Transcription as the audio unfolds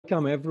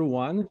Welcome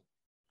everyone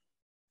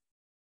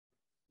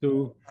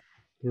to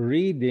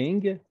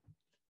reading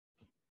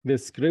the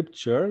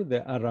scripture,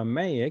 the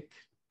Aramaic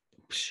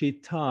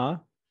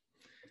Pshita,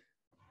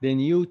 the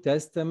New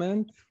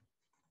Testament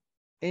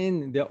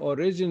in the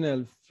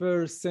original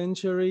first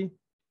century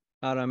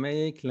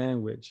Aramaic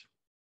language.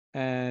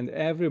 And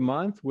every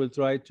month we'll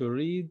try to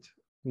read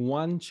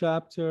one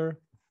chapter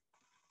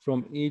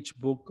from each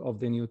book of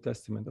the New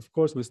Testament. Of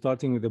course, we're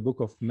starting with the book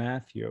of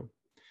Matthew.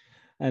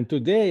 And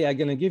today I'm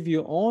going to give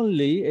you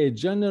only a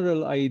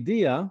general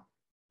idea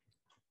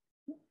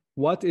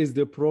what is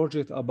the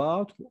project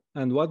about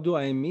and what do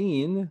I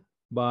mean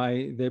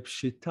by the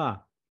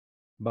Pshita,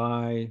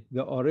 by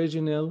the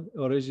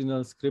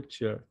original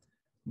scripture,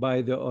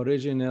 by the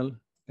original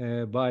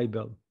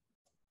Bible.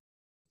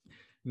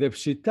 The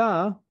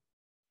Pshita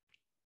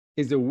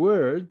is a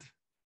word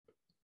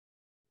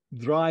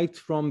derived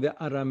from the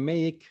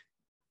Aramaic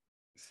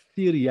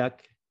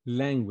Syriac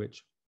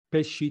language,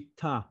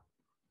 Peshita.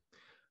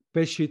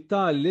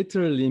 Peshita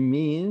literally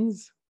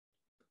means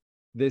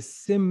the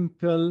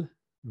simple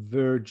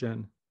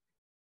virgin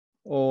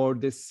or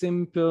the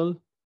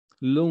simple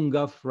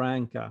lingua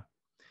franca.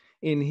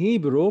 In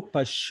Hebrew,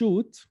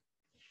 pashut,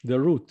 the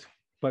root,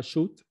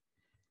 pashut,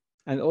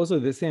 and also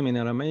the same in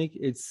Aramaic,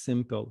 it's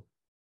simple.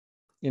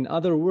 In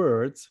other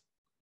words,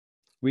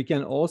 we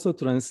can also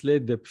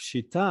translate the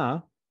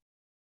Pshita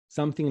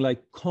something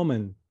like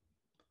common.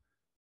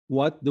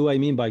 What do I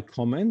mean by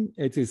common?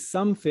 It is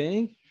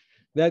something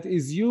that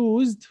is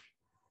used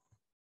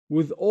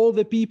with all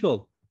the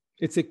people.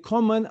 It's a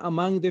common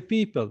among the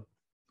people.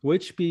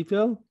 Which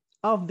people?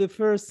 Of the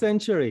first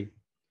century.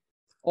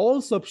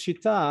 Also,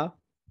 Pshita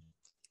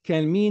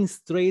can mean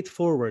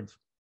straightforward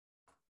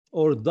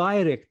or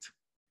direct,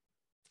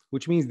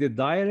 which means the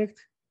direct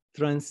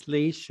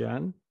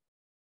translation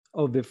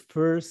of the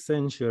first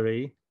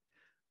century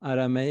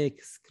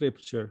Aramaic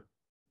scripture,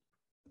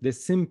 the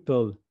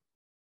simple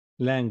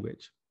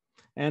language.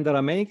 And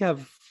Aramaic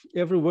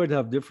every word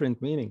have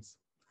different meanings.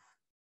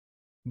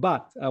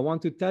 But I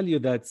want to tell you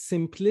that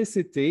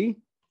simplicity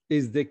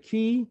is the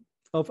key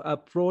of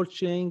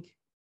approaching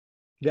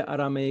the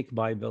Aramaic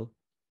Bible,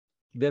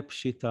 the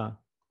Pshita.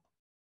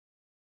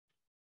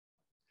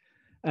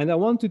 And I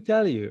want to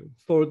tell you,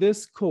 for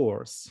this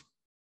course,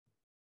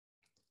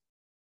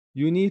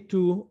 you need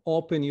to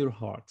open your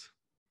heart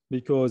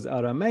because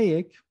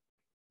Aramaic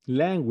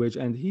language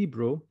and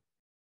Hebrew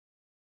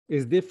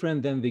is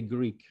different than the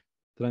Greek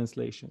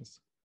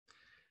translations.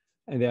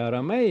 And the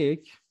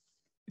Aramaic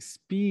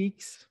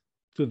speaks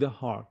to the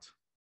heart.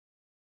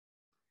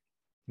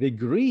 The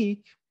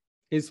Greek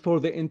is for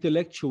the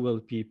intellectual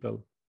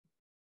people.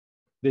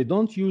 They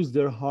don't use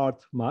their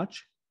heart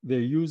much, they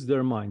use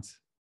their minds.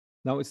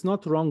 Now, it's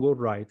not wrong or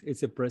right,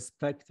 it's a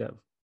perspective.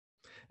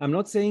 I'm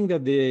not saying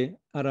that the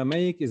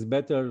Aramaic is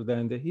better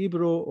than the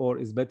Hebrew or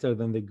is better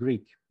than the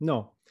Greek.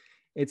 No,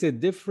 it's a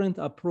different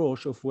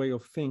approach of way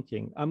of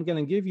thinking. I'm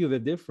going to give you the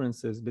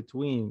differences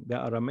between the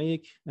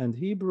Aramaic and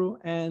Hebrew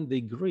and the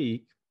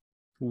Greek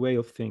way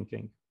of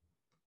thinking.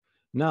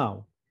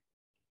 Now,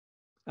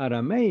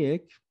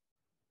 Aramaic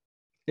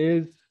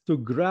is to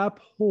grab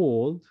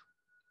hold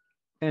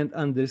and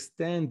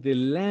understand the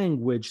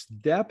language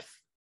depth,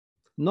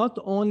 not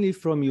only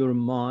from your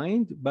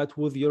mind, but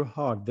with your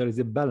heart. There is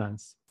a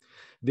balance.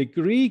 The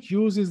Greek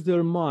uses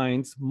their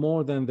minds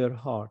more than their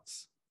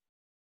hearts.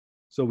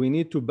 So we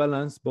need to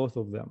balance both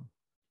of them.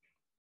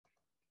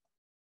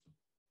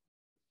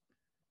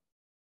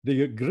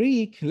 The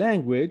Greek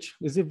language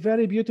is a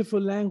very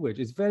beautiful language.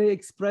 It's very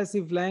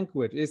expressive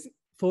language. It's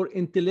for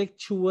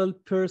intellectual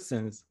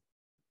persons.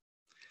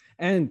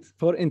 And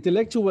for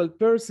intellectual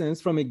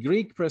persons, from a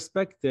Greek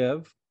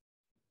perspective,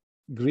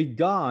 Greek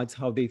gods,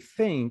 how they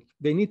think,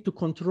 they need to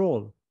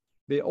control.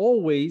 They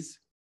always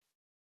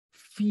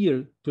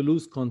fear to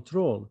lose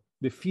control,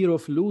 the fear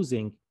of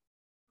losing.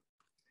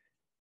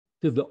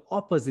 To the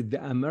opposite, the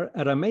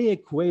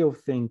Aramaic way of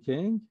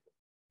thinking,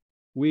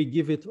 we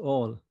give it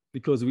all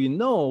because we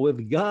know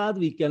with God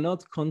we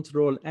cannot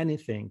control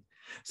anything.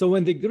 So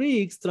when the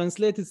Greeks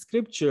translated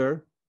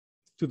scripture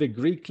to the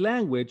Greek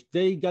language,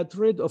 they got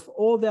rid of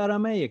all the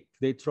Aramaic.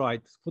 They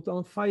tried to put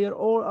on fire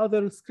all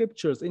other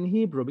scriptures in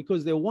Hebrew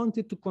because they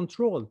wanted to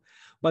control.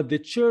 But the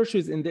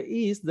churches in the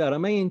East, the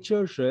Aramaean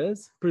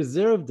churches,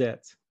 preserved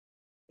it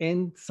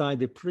inside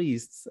the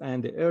priests,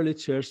 and the early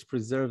church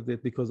preserved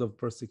it because of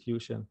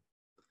persecution.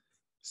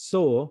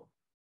 So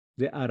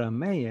the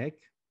Aramaic,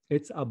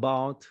 it's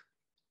about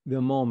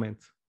the moment.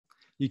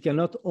 You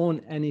cannot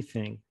own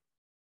anything.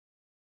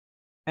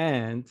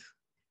 And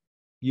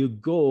you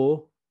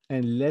go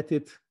and let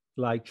it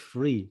like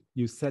free.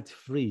 You set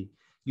free.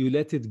 You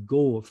let it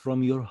go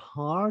from your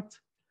heart,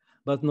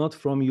 but not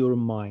from your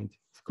mind.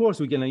 Of course,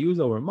 we're going to use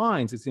our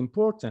minds. It's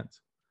important.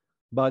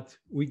 But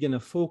we're going to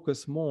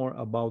focus more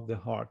about the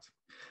heart.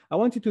 I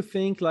want you to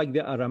think like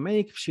the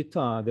Aramaic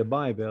Pshita, the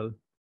Bible,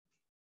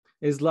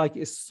 is like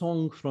a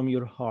song from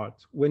your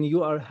heart. When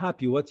you are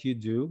happy, what you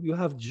do, you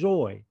have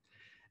joy.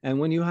 And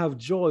when you have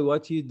joy,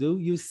 what you do,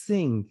 you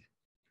sing.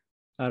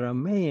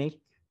 Aramaic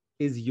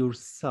is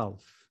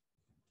yourself.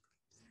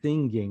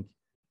 singing,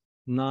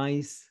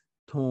 nice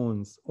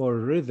tones or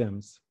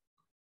rhythms.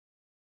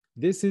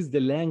 This is the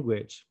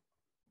language,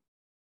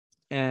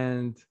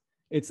 and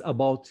it's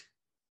about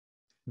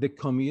the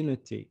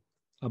community,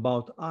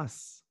 about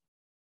us.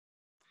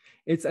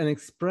 It's an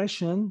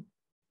expression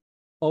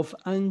of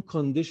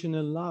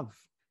unconditional love,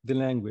 the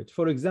language.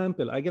 For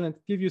example, I'm gonna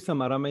give you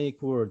some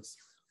Aramaic words.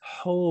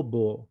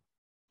 Hobo.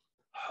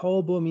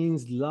 Hobo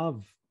means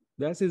love.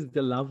 That is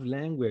the love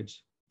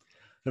language.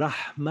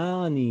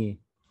 Rahmani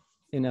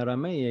in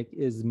Aramaic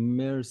is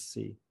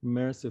mercy,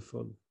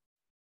 merciful.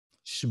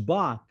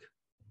 Shbak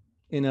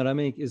in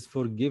Aramaic is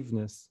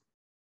forgiveness.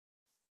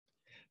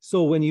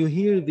 So when you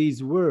hear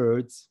these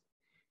words,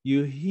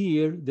 you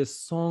hear the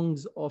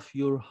songs of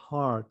your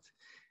heart.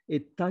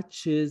 It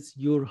touches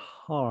your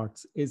heart.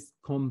 It's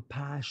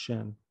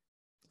compassion.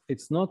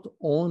 It's not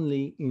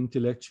only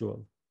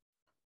intellectual.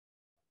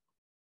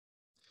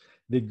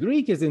 The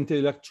Greek is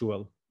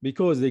intellectual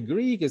because the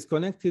Greek is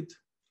connected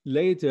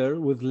later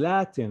with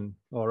Latin,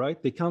 all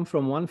right? They come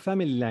from one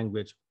family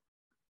language.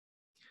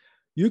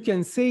 You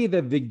can say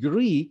that the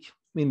Greek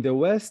in the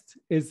West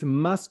is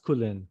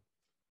masculine,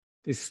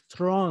 is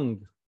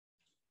strong,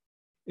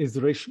 is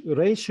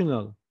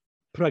rational,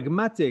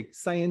 pragmatic,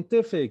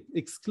 scientific,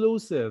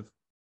 exclusive.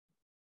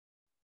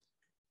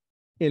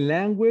 A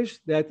language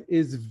that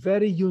is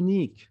very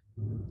unique.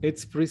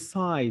 It's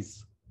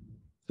precise.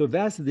 So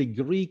that's the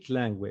Greek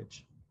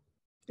language.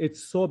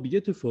 It's so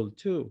beautiful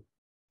too.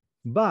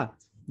 But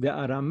the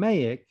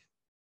Aramaic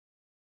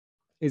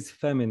is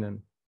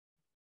feminine.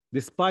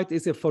 Despite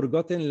it's a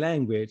forgotten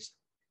language,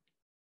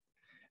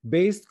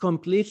 based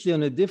completely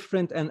on a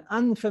different and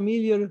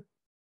unfamiliar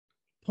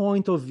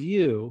point of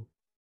view.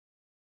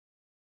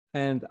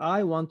 And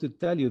I want to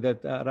tell you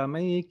that the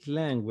Aramaic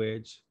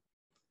language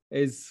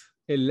is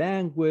a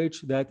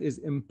language that is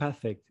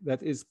empathic,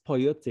 that is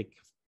poetic.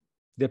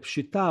 The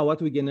Pshita,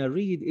 what we're gonna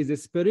read, is a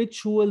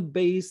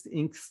spiritual-based,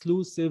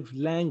 exclusive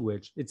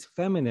language. It's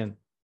feminine.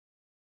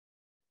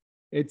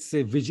 It's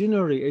a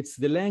visionary. It's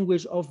the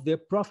language of the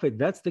prophet.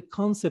 That's the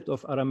concept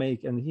of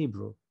Aramaic and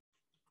Hebrew.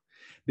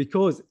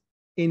 Because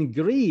in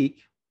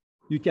Greek,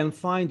 you can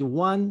find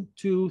 1,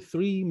 2,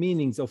 3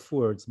 meanings of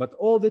words, but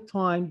all the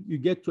time you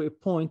get to a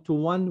point to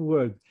one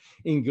word.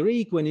 In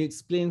Greek, when you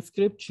explain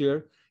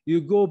scripture, you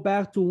go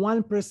back to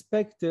one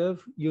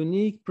perspective,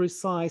 unique,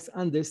 precise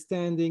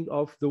understanding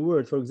of the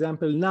word. For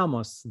example,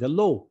 namos, the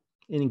law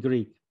in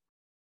Greek,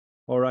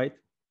 all right?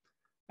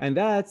 And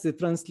that's the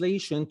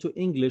translation to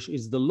English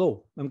is the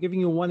law. I'm giving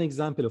you one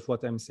example of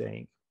what I'm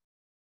saying.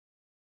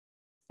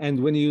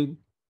 And when you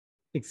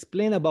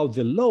explain about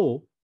the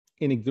law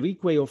in a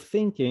Greek way of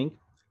thinking,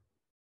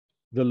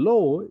 the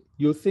law,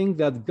 you think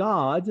that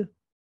God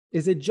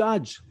is a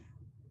judge.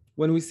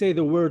 When we say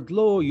the word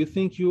law, you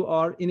think you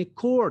are in a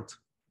court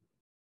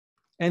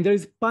and there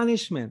is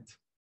punishment.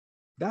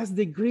 That's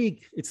the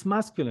Greek, it's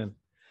masculine.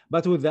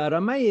 But with the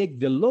Aramaic,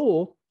 the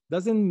law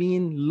doesn't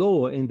mean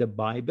law in the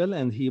Bible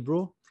and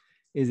Hebrew.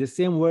 It's the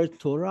same word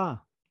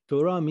Torah.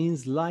 Torah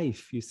means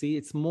life. You see,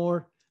 it's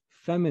more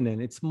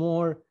feminine. It's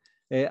more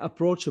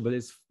approachable.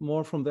 It's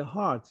more from the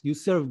heart. You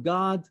serve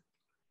God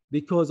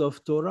because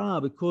of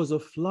Torah, because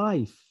of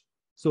life.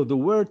 So the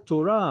word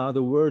Torah,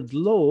 the word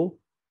law,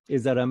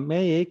 is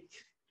Aramaic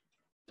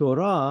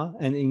Torah,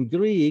 and in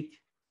Greek,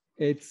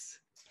 it's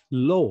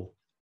law.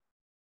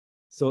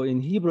 So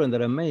in Hebrew and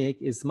Aramaic,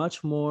 it's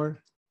much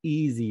more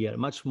easier,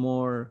 much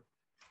more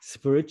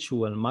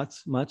spiritual,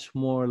 much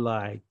more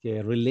like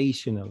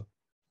relational.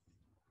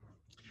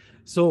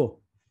 So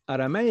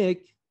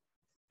Aramaic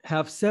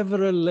have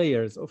several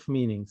layers of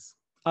meanings,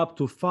 up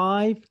to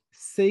 5,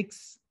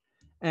 6,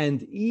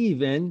 and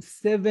even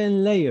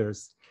 7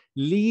 layers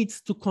leads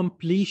to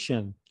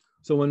completion.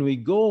 So when we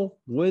go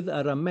with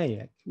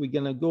Aramaic, we're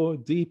gonna go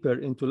deeper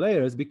into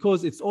layers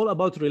because it's all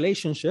about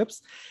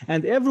relationships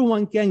and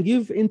everyone can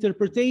give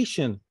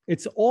interpretation.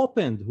 It's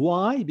open.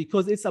 Why?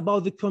 Because it's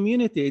about the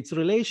community, it's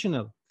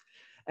relational.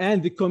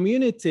 And the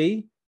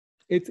community,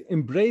 it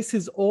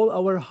embraces all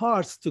our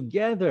hearts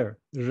together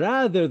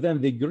rather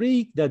than the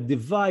Greek that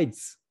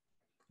divides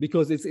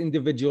because it's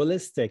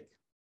individualistic.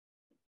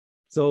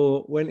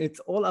 So when it's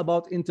all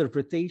about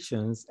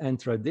interpretations and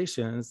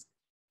traditions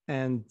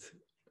and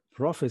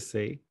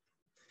prophecy,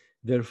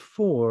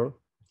 therefore,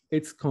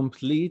 it's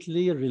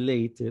completely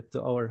related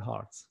to our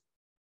hearts.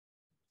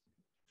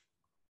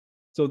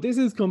 So this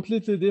is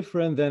completely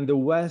different than the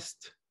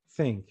West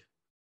thing.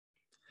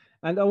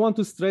 And I want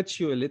to stretch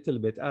you a little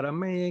bit.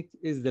 Aramaic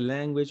is the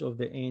language of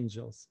the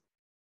angels,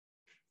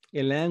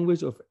 a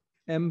language of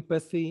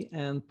empathy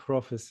and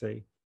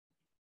prophecy,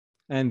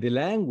 and the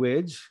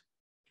language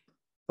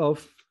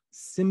of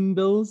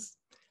symbols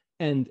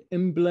and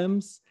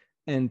emblems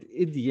and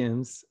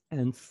idioms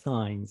and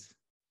signs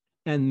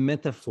and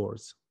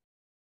metaphors.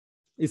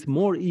 It's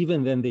more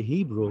even than the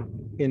Hebrew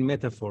in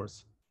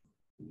metaphors.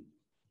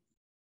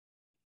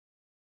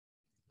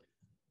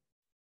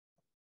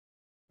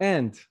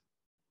 And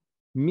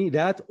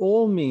that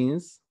all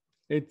means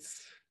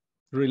it's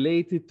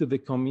related to the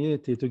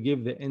community to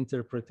give the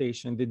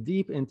interpretation, the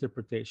deep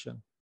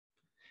interpretation.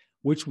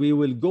 which we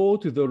will go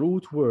to the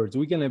root words.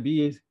 We're going to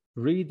be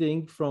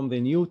reading from the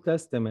New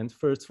Testament,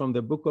 first from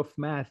the book of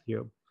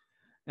Matthew,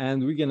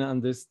 and we're going to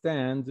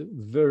understand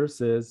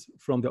verses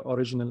from the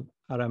original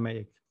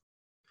Aramaic.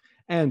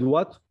 And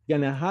what's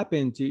going to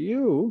happen to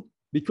you,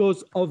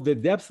 because of the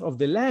depth of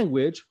the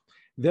language,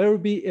 there will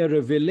be a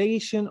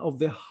revelation of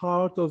the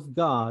heart of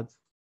God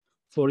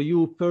for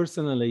you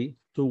personally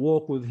to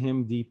walk with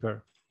him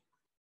deeper.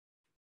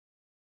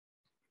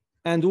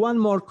 And one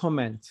more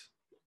comment.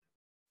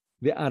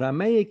 The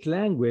Aramaic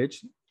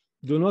language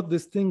do not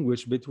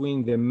distinguish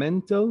between the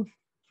mental,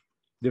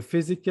 the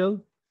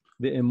physical,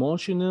 the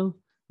emotional,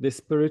 the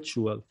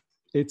spiritual.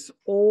 It's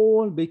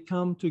all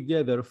become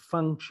together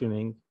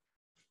functioning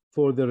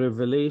for the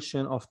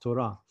revelation of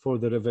Torah, for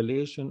the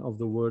revelation of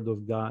the Word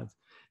of God,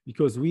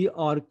 because we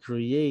are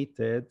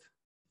created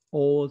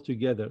all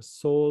together,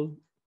 soul,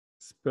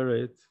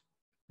 spirit,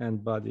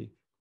 and body.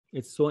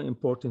 It's so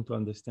important to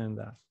understand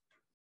that.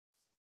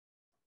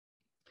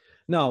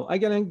 Now, I'm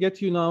going to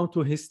get you now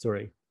to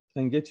history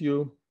and get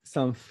you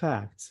some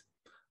facts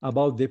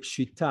about the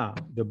Pshita,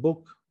 the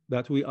book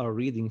that we are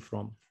reading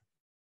from.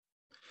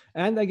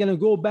 And I'm going to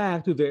go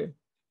back to the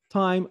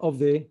time of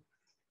the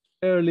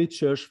early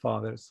church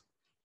fathers.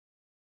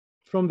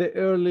 From the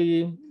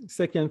early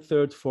 2nd,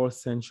 3rd, 4th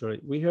century,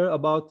 we hear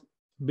about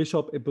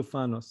Bishop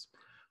Epiphanes.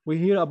 We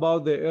hear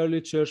about the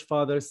early church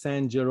father,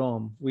 Saint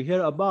Jerome. We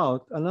hear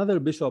about another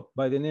bishop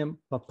by the name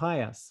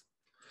Papias.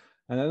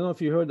 And I don't know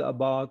if you heard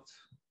about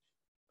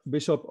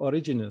Bishop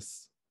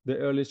Origenus, the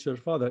early church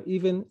father,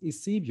 even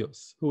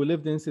Eusebius, who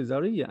lived in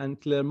Caesarea, and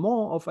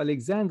Clermont of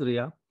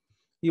Alexandria.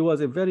 He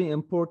was a very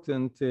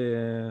important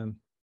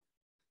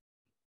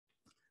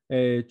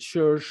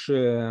church.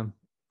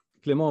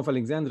 Clermont of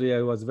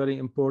Alexandria was very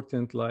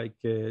important, like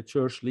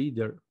church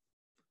leader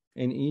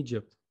in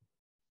Egypt.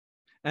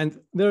 And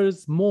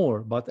there's more,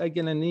 but I'm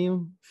gonna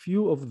name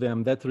few of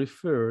them that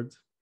referred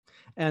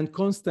and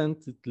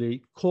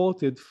constantly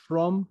quoted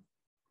from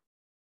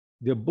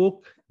the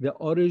book, the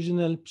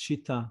original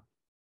Pshita,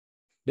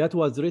 that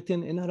was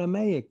written in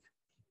Aramaic.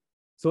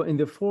 So in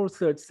the 4th,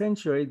 3rd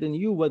century, they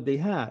knew what they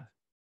had.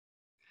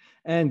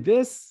 And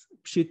this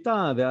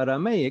Pshita, the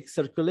Aramaic,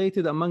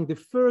 circulated among the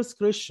first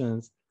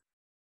Christians,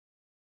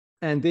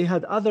 and they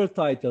had other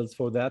titles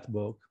for that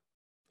book,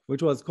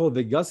 which was called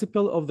the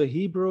Gospel of the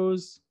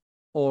Hebrews,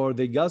 or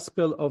the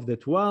Gospel of the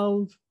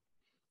 12,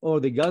 or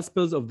the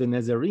Gospels of the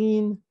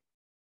Nazarene.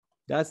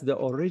 That's the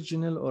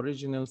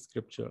original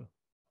scripture.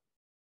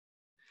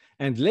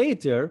 And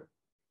later,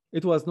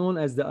 it was known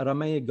as the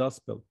Aramaic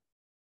Gospel.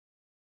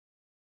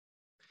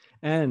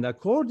 And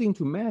according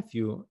to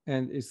Matthew,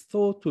 and is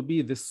thought to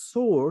be the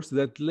source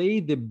that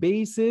laid the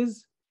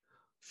basis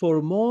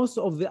for most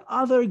of the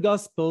other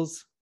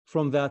Gospels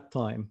from that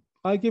time.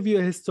 I'll give you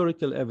a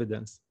historical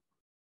evidence.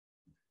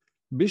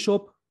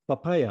 Bishop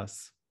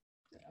Papias,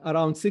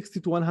 around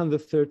 60 to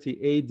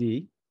 130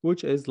 AD,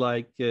 which is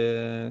like,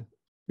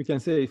 we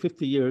can say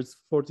 40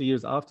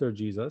 years after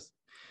Jesus.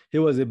 He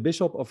was a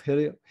bishop of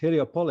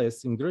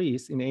Hierapolis in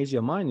Greece, in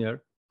Asia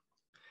Minor.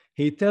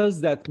 He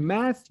tells that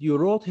Matthew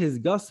wrote his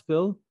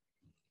gospel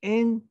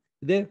in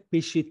the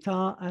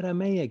Peshita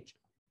Aramaic.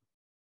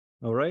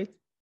 All right?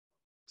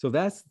 So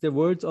that's the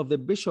words of the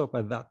bishop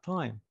at that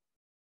time.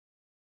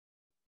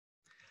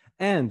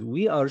 And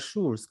we are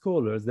sure,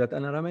 scholars, that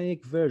an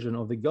Aramaic version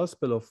of the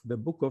Gospel of the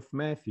book of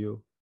Matthew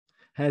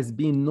has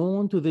been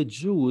known to the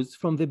Jews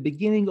from the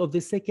beginning of the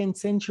 2nd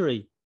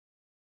century.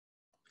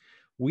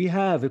 We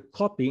have a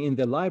copy in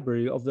the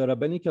library of the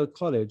Rabbinical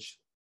College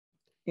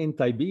in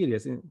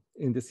Tiberias,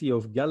 in the Sea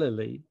of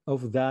Galilee,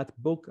 of that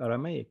book,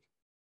 Aramaic.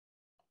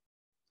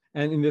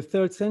 And in the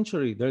 3rd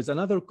century, there's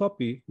another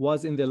copy,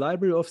 was in the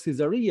library of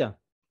Caesarea,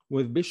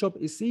 with Bishop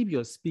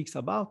Eusebius speaks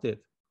about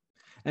it.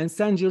 And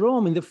Saint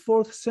Jerome in the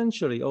 4th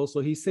century also,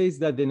 he says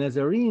that the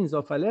Nazarenes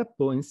of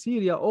Aleppo in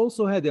Syria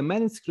also had a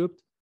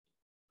manuscript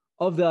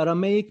of the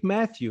Aramaic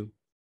Matthew,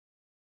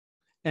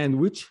 and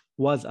which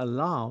was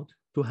allowed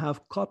to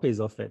have copies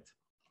of it.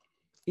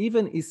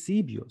 Even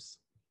Eusebius,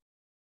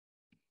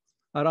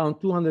 around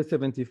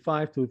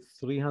 275 to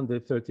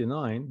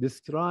 339,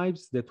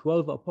 describes the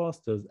 12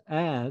 apostles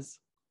as,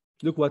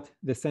 look what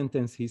the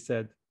sentence he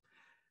said,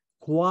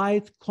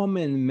 quite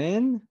common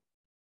men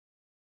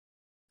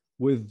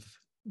with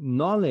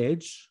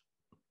knowledge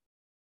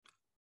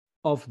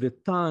of the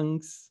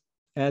tongues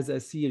as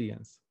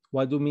Assyrians.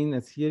 What do you mean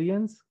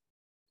Assyrians?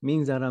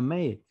 Means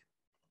Aramaic.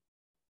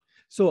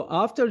 So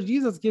after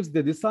Jesus gives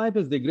the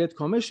disciples the Great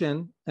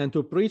Commission and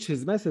to preach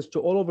his message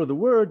to all over the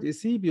world,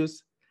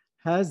 Eusebius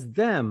has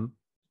them,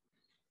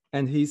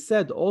 and he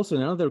said also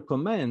in another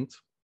comment,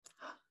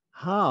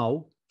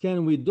 how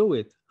can we do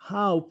it?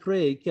 How,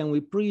 pray, can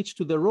we preach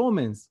to the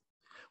Romans?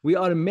 We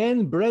are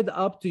men bred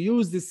up to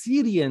use the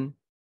Syrian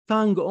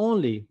tongue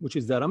only, which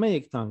is the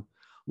Aramaic tongue.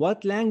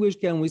 What language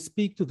can we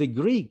speak to the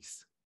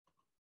Greeks?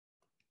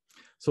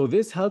 So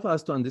this helps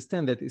us to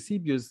understand that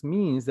Eusebius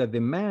means that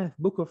the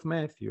book of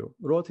Matthew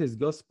wrote his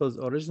Gospels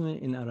originally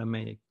in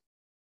Aramaic.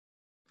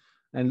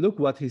 And look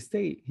what he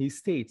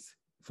states.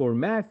 for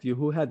Matthew,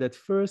 who had at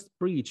first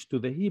preached to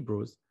the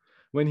Hebrews,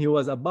 when he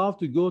was about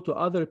to go to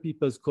other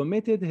peoples,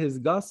 committed his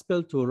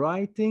gospel to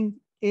writing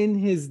in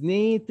his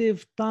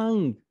native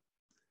tongue.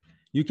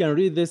 You can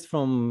read this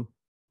from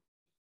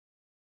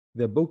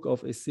the book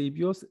of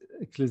Eusebius,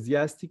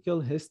 Ecclesiastical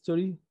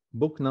History,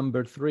 book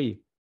number 3.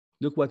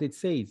 Look what it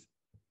says.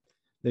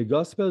 The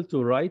gospel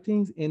to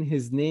writings in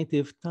his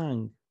native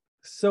tongue.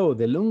 So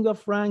the lingua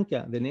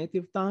franca, the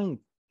native tongue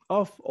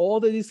of all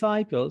the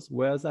disciples,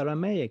 was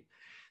Aramaic.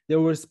 They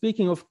were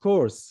speaking, of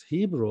course,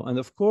 Hebrew and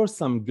of course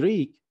some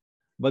Greek,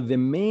 but the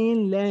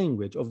main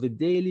language of the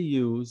daily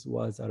use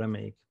was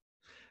Aramaic.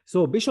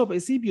 So Bishop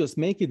Eusebius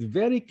make it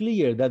very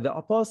clear that the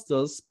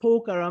apostles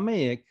spoke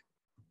Aramaic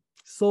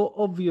so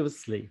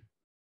obviously.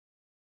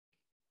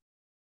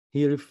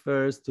 He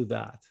refers to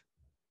that.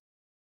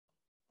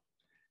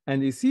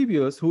 And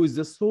Eusebius, who is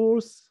the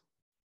source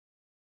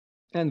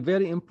and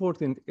very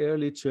important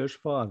early church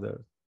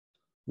father,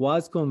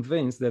 was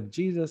convinced that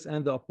Jesus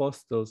and the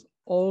apostles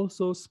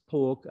also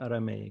spoke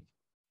Aramaic.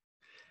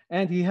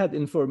 And he had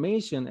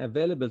information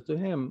available to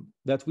him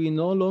that we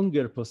no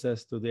longer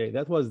possess today.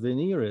 That was the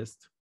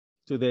nearest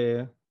to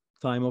the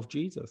time of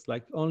Jesus,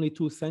 like only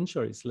 2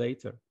 centuries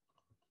later.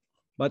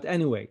 But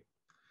anyway,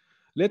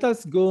 let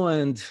us go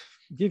and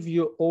give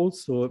you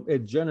also a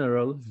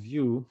general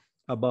view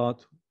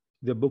about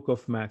the book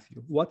of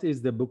Matthew. What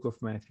is the book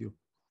of Matthew?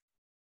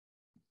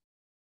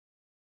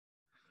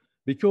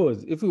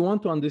 Because if we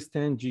want to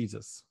understand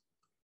Jesus,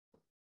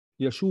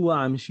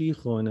 Yeshua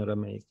Amshicho in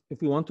Aramaic,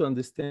 if we want to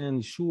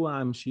understand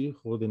Yeshua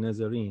Amshicho, the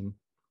Nazarene,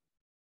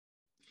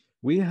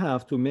 we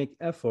have to make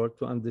effort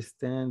to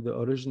understand the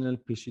original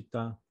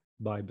Peshitta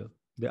Bible,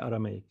 the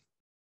Aramaic.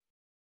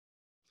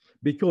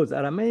 Because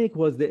Aramaic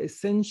was the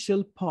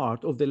essential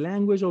part of the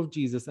language of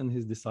Jesus and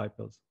his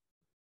disciples.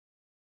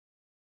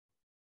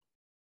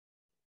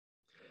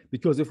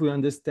 Because if we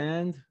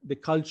understand the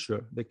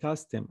culture, the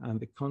custom, and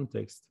the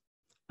context,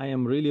 I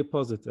am really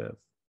positive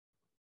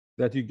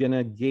that you're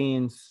gonna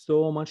gain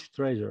so much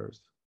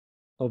treasures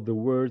of the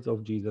words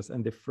of Jesus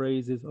and the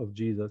phrases of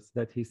Jesus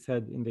that he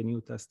said in the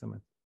New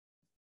Testament.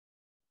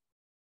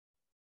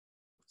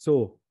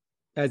 So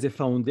as a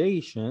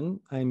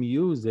foundation, I'm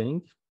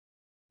using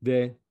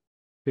the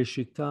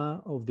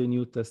Peshitta of the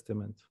New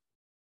Testament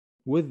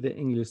with the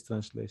English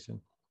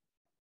translation.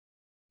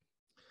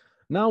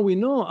 Now we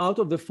know out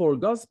of the 4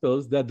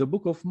 Gospels that the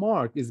book of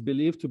Mark is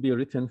believed to be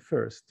written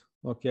first,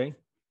 okay?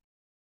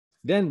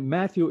 Then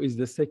Matthew is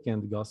the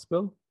 2nd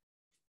Gospel,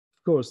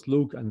 of course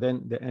Luke, and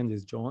then the end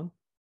is John.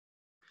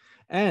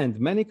 And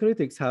many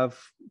critics have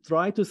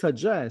tried to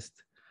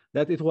suggest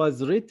that it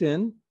was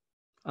written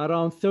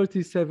around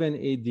 37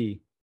 AD.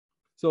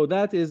 So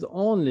that is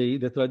only,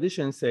 the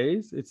tradition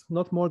says, it's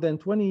not more than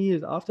 20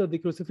 years after the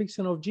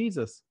crucifixion of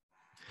Jesus.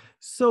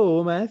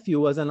 So Matthew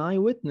was an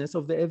eyewitness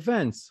of the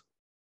events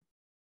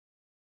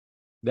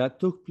that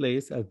took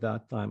place at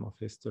that time of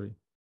history.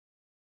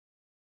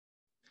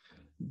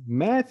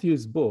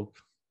 Matthew's book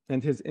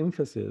and his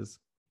emphasis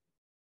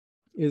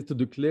is to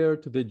declare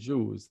to the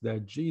Jews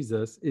that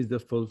Jesus is the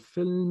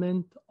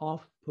fulfillment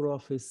of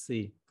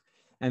prophecy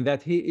and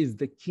that he is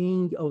the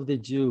King of the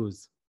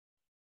Jews.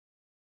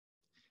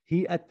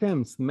 He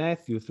attempts,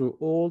 Matthew, through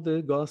all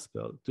the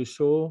gospel to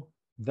show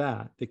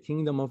that the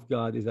kingdom of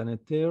God is an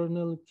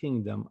eternal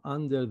kingdom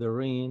under the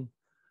reign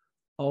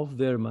of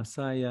their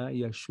Messiah,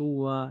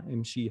 Yeshua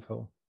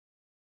Mashiach.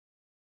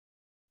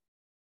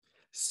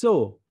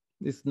 So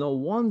it's no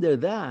wonder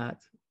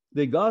that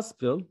the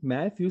gospel,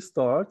 Matthew,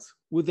 starts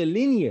with a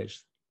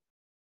lineage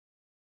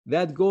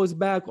that goes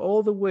back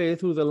all the way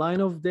through the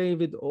line of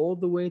David, all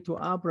the way to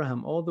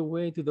Abraham, all the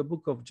way to the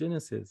book of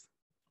Genesis.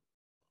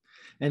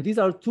 And these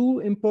are 2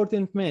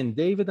 important men,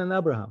 David and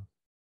Abraham,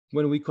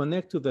 when we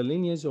connect to the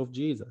lineage of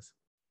Jesus.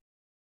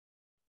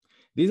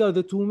 These are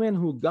the 2 men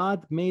who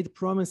God made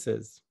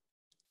promises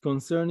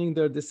concerning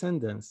their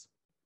descendants.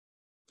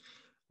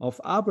 Of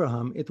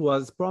Abraham, it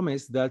was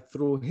promised that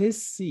through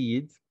his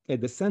seed, a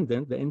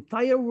descendant, the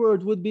entire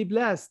world would be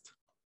blessed.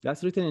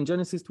 That's written in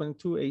Genesis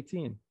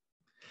 22:18.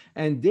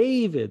 And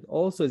David,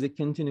 also as a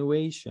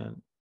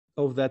continuation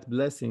of that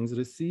blessings,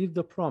 received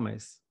the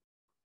promise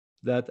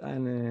that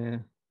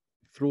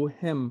through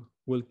him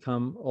will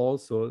come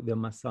also the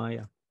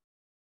Messiah.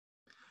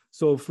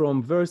 So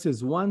from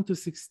verses 1 to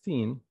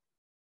 16,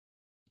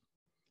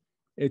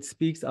 it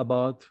speaks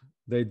about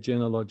the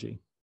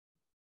genealogy.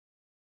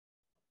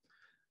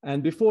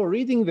 And before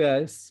reading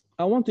this,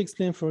 I want to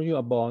explain for you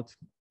about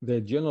the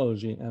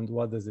genealogy and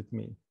what does it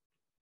mean.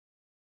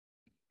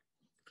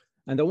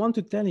 And I want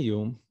to tell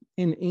you,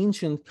 in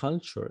ancient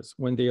cultures,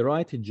 when they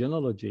write a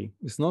genealogy,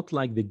 it's not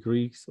like the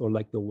Greeks or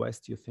like the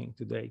West you think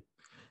today.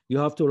 You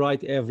have to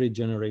write every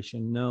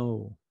generation.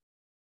 No.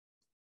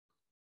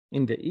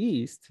 In the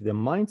East, the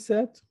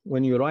mindset,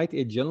 when you write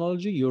a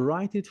genealogy, you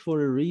write it for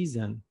a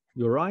reason.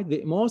 You write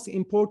the most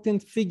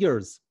important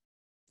figures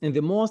and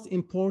the most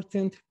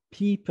important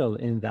people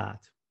in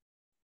that.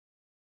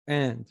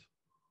 And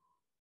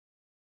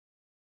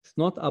it's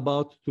not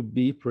about to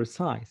be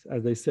precise,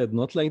 as I said,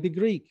 not like the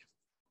Greek.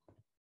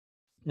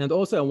 And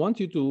also, I want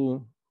you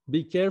to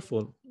be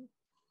careful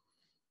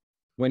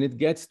when it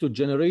gets to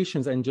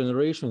generations and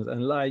generations.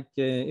 And like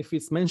if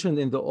it's mentioned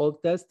in the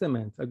Old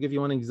Testament, I'll give you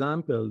one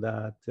example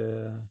that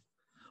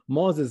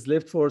Moses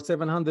lived for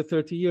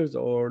 730 years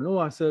or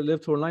Noah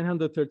lived for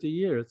 930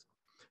 years.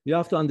 You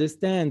have to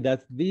understand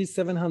that these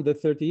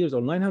 730 years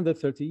or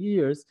 930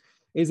 years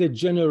is a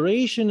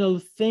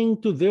generational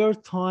thing to their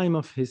time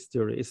of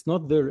history. It's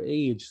not their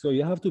age. So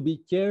you have to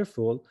be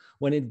careful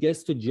when it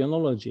gets to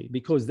genealogy,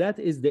 because that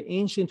is the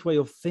ancient way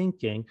of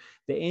thinking,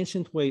 the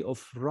ancient way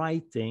of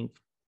writing.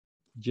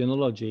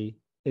 Genealogy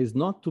is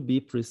not to be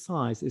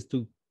precise, is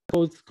to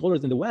cause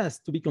scholars in the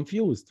West to be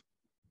confused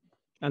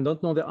and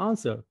don't know the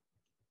answer.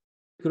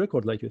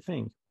 Record like you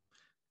think.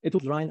 It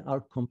will line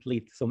are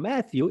complete. So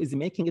Matthew is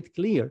making it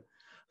clear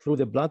through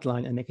the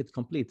bloodline and make it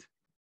complete.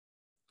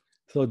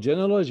 So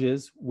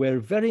genealogies were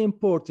very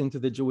important to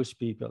the Jewish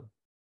people.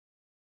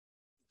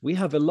 We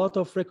have a lot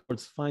of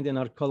records found in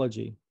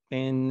archaeology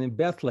in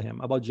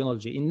Bethlehem about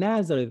genealogy, in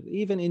Nazareth,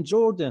 even in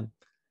Jordan.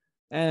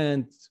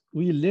 And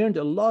we learned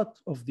a lot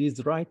of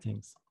these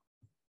writings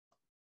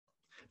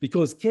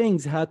because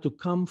kings had to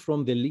come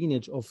from the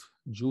lineage of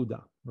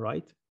Judah,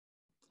 right?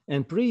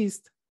 And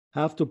priests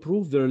have to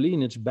prove their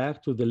lineage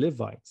back to the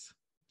Levites.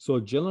 So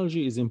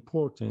genealogy is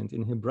important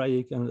in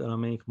Hebraic and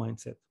Aramaic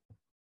mindset.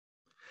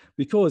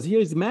 Because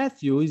here's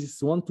Matthew,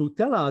 he's want to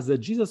tell us that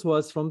Jesus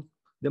was from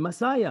the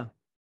Messiah.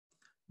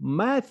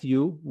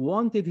 Matthew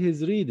wanted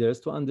his readers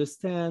to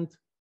understand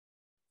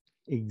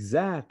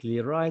exactly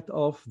right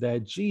off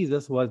that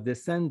Jesus was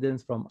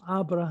descendants from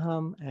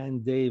Abraham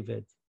and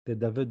David, the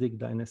Davidic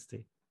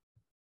dynasty.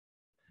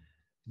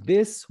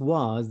 This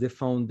was the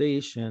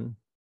foundation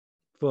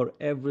for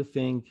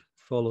everything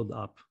followed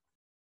up.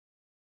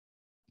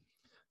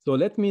 So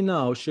let me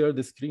now share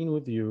the screen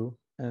with you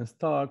and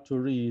start to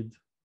read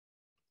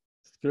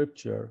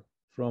scripture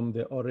from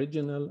the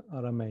original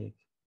Aramaic.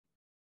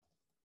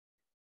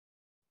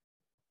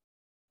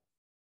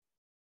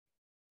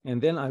 And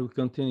then I will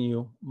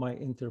continue my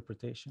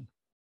interpretation.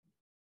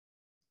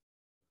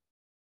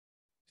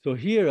 So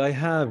here I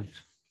have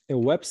a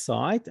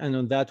website, and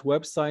on that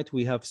website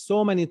we have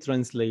so many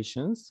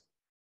translations.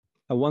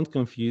 I won't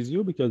confuse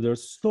you because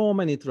there's so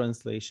many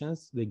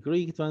translations, the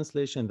Greek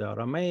translation, the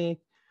Aramaic,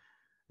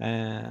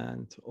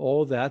 and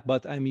all that,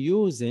 but I'm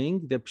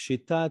using the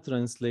Pshita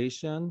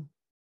translation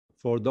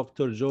for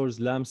Dr. George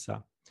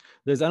Lamsa.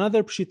 There's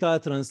another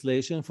Pshita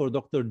translation for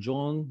Dr.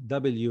 John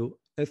W.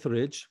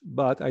 Etheridge,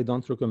 but I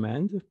don't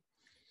recommend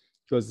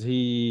because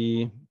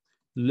he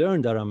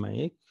learned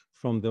Aramaic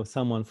from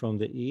someone from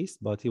the East,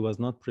 but he was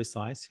not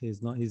precise.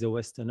 He's a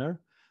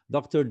Westerner.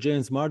 Dr.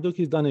 James Marduk,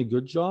 he's done a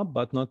good job,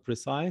 but not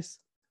precise.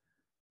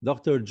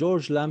 Dr.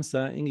 George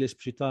Lamsa, English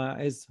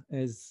Pshita,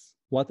 is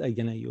what I'm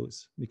gonna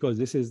use because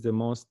this is the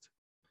most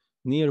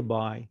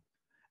nearby.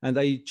 And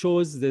I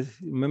chose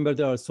remember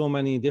there are so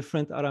many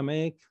different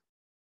Aramaic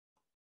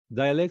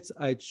dialects.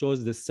 I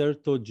chose the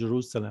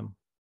Serto-Jerusalem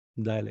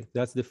dialect.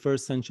 That's the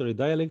 1st century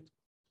dialect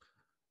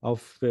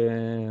of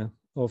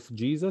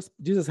Jesus.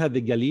 Jesus had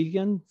the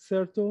Galilean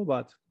Serto,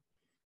 but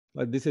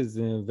this is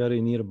very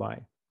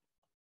nearby.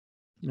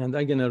 And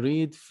I'm gonna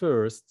read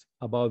first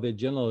about the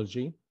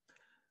genealogy.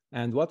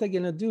 And what I'm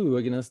gonna do,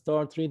 we're gonna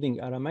start reading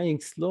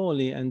Aramaic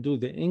slowly and do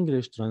the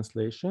English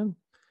translation.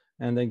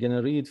 And I'm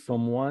gonna read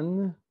from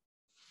 1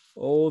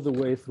 all the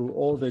way through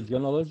all the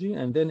genealogy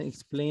and then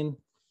explain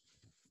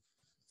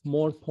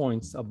more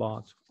points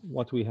about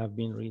what we have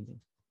been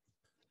reading.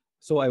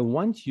 So I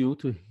want you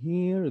to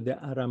hear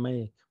the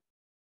Aramaic.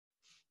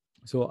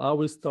 So I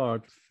will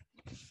start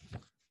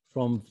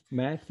from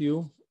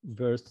Matthew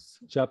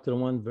chapter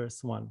 1,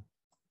 verse 1.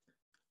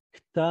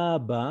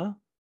 Ktaba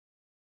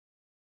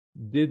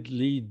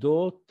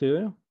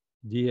didlidot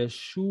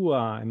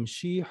Yeshua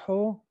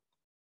Mshiho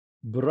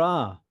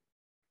bra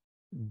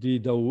di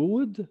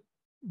Dawood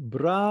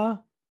bra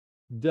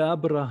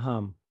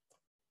d'Abraham.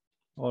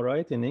 All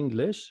right, in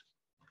English,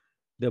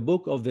 the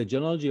book of the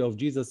genealogy of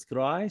Jesus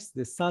Christ,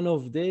 the son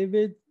of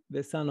David,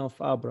 the son of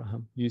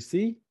Abraham. You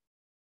see,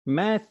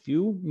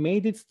 Matthew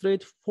made it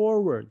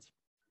straightforward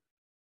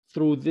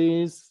through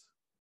this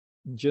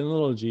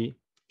genealogy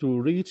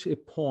to reach a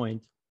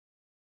point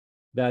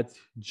that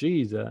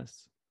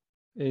Jesus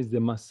is the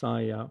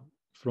Messiah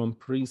from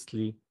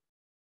priestly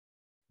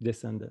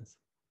descendants.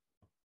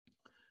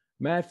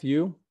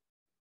 Matthew,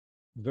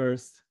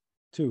 verse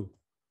 2.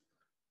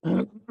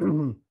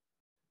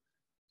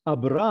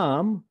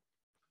 Abraham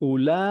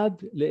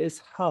أولاد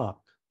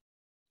لإسحاق.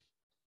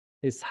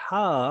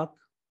 إسحاق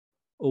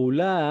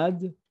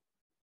أولاد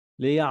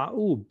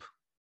ليعقوب.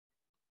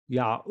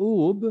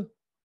 يعقوب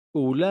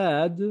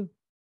أولاد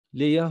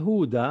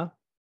ليهوذا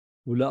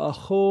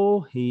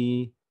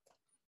ولأخوه.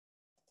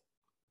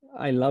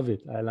 I love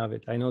it. I love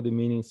it. I know the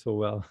meaning so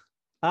well.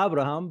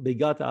 Abraham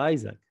begot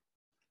Isaac.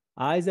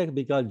 Isaac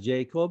begot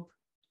Jacob.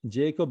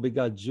 Jacob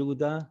begot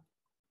Judah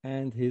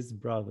and his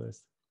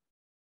brothers.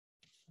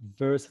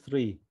 Verse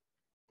 3.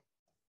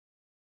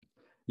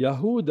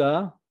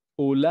 يهوذا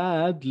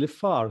أولاد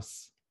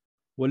لفارس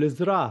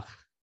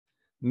ولزراخ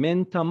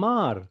من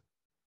تمار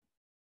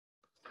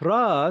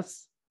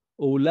فراس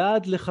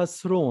أولاد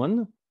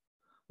لخسرون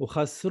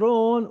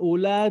وخسرون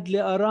أولاد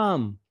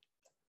لأرام.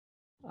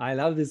 I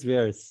love this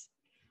verse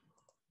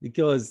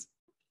because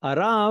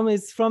Aram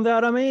is from the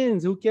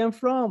Arameans who came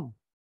from.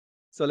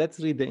 So let's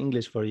read the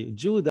English for you.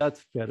 Judah,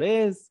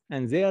 Perez,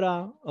 and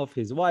Zerah of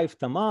his wife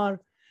Tamar.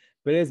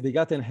 Perez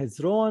begotten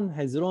Hezron.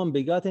 Hezron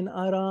begotten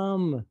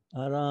Aram.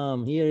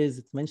 Aram, here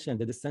is mentioned,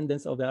 the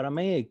descendants of the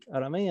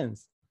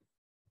Arameans.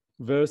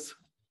 Verse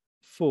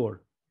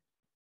 4.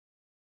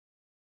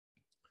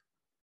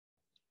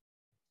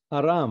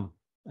 Aram,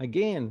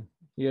 again,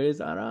 here is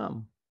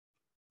Aram.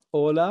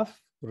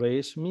 Olaf,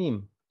 Resh,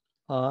 Mim.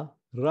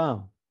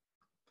 Aram.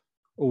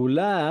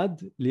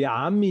 أولاد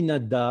لعمي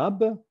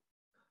نداب.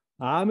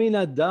 عمي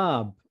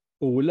نداب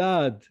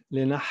أولاد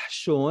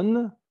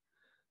لنحشون.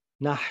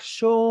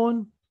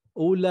 نحشون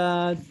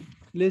أولاد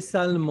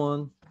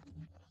لسلمون.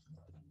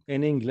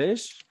 In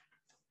English,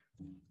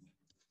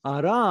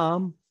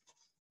 Aram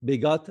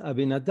begot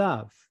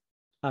Abinadab.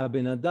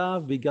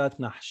 Abinadab begot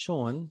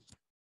Nahshon,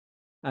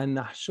 and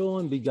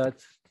Nahshon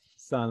begot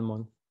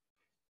Salmon.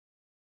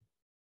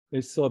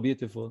 It's so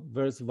beautiful.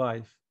 Verse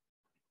 5.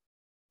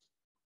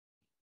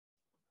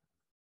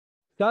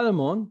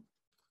 Salmon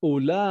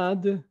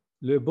أولاد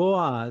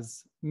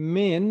لبوعز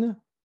من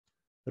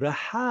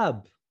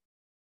رحاب.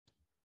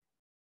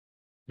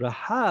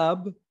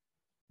 رحاب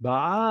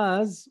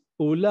بعاز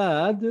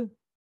أولاد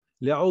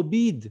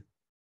لعبيد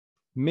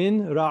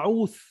من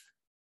رعوث.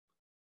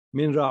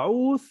 من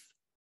رعوث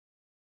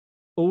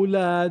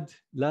أولاد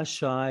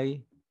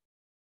لشاي.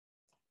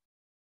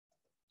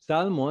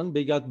 Salmon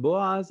begot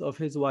Boaz of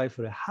his wife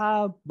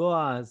Rahab.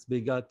 Boaz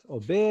begot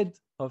Obed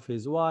of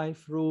his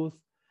wife Ruth.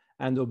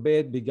 And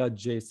Obed begot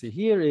Jesse.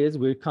 Here is,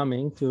 we're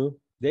coming to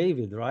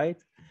David,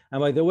 right? And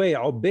by the way,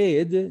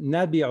 Obed,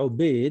 Nabi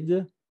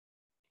Obed,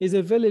 is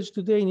a village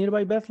today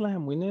nearby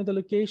Bethlehem. We know the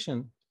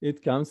location.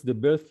 It comes the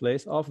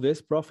birthplace of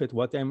this prophet,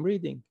 what I'm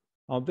reading.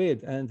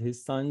 Obed and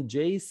his son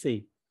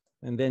Jesse,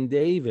 and then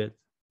David,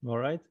 all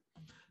right?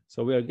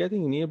 So we are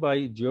getting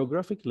nearby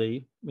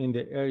geographically in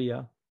the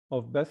area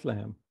of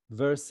Bethlehem.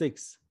 Verse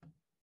 6.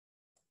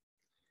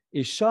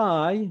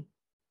 Ishai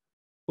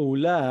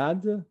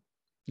Ulad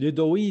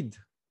لداوود.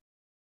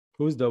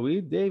 Who's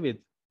David? David.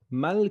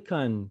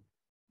 Malkan.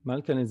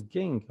 Malkan is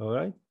king, all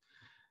right?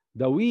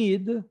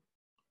 David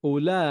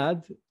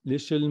أولاد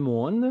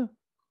لشلمون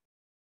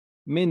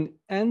من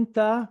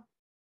أنت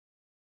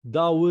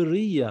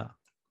داورية.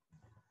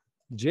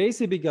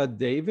 Jesse begot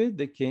David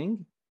the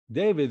king.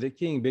 David the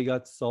king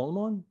begot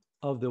Solomon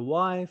of the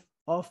wife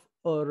of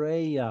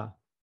Uriah.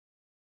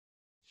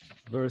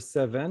 Verse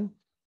 7.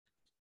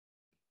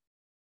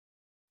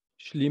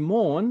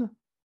 Shlimon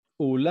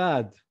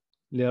أولاد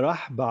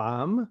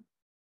لرحبعام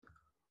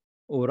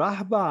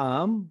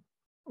ورحبعام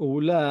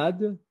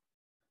أولاد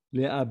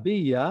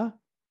لأبية.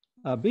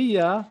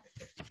 أبية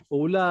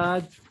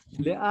أولاد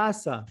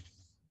لآسى.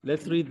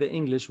 Let's read the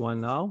English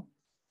one now.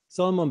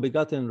 Solomon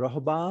begotten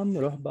Rehoboam.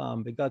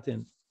 Rehoboam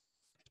begotten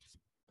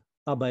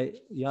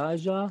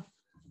Abayajah.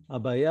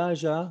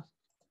 Abayajah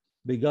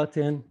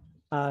begotten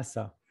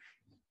Asa.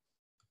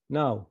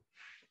 Now,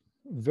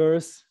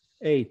 verse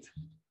 8.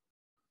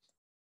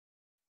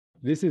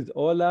 This is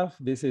Olaf,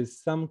 this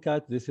is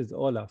Samkat, this is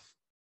Olaf.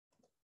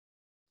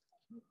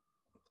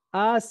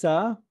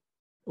 Asa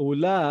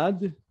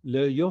أولاد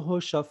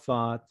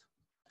ليهوشافاط.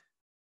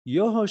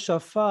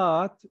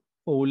 يهوشافاط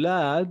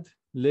أولاد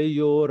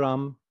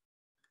ليورم.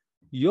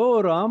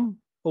 يورم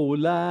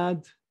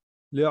أولاد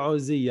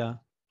لعزية.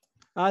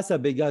 Asa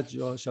begot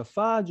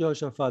Jehoshaphat,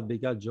 Jehoshaphat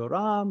begot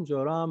Joram,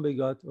 Joram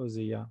begot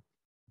Uzziah.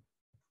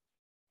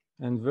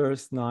 And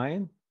verse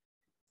 9.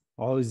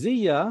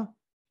 Uzziah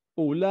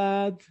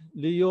أولاد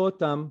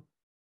ليوتم.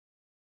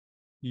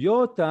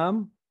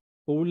 يوتم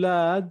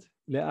أولاد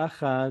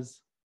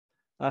لأخاز.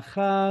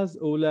 أخاز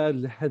أولاد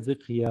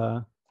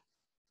لحزقيا.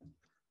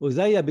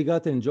 Uzziah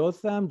begotten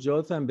Jotham.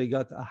 Jotham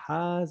begot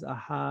Ahaz.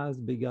 Ahaz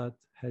begot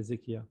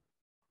Hezekiah.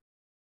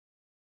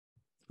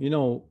 You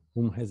know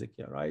whom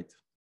Hezekiah, right?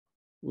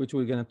 Which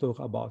we're going to talk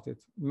about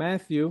it.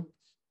 Matthew,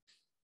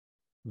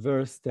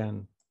 verse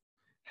 10.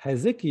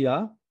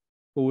 Hezekiah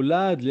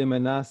أولاد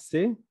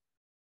لمناسة.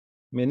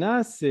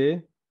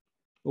 مناسة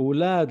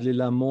أولاد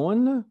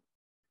للمون.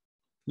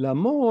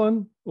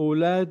 لمون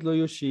أولاد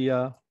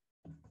ليوشيا.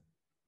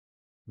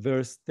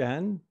 Verse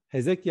 10.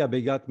 Hezekiah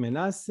begot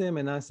Manasseh.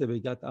 Manasseh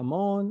begot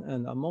Ammon,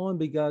 and Ammon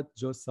begot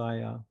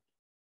Josiah.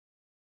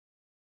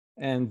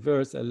 And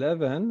verse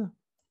 11.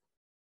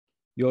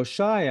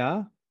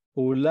 Yoshaya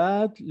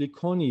أولاد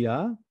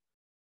لكونيا.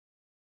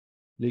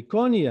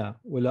 لكونيا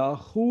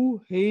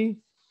ولأخوه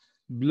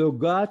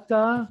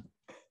بلوغاتا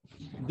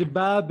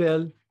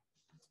دبابل.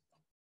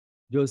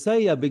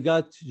 Josiah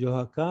begot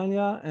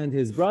Jehoiakiniah and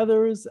his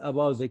brothers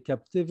about the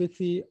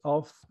captivity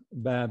of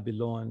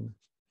Babylon.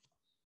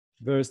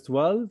 Verse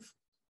 12.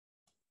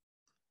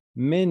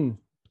 Min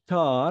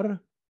tar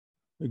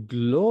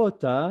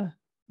glota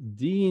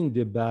din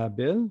de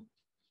Babel.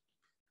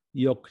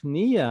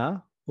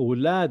 Yoknia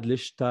أولاد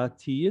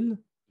لشتاتيل.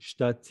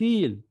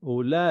 شتاتيل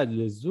أولاد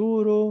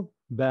لزورو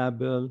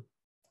Babel.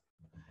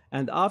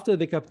 And after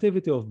the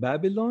captivity of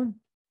Babylon,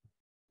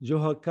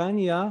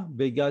 Jehoiakiniah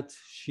begat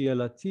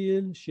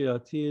Shealtiel,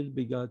 Shealtiel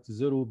begat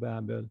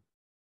Zerubbabel.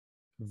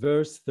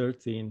 Verse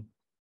 13.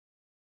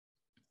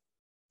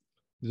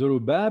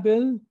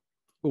 Zerubbabel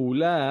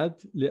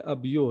أولاد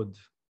لأبيود.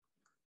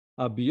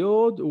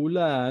 أبيود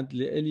أولاد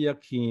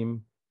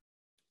لإلياكيم.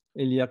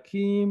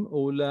 إلياكيم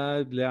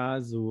أولاد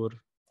لعزور.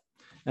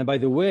 And by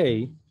the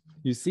way,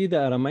 you see the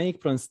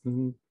Aramaic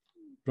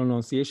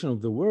pronunciation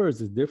of the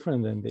words is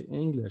different than the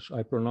English.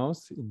 I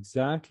pronounce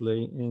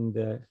exactly in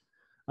the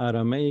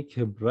Aramaic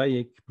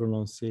Hebraic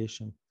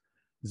pronunciation.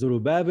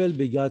 Zerubbabel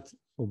begat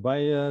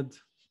Ubayyad.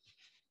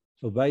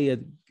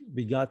 Ubayyad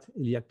begat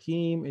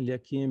Eliakim.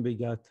 Eliakim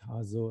begat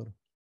Azor.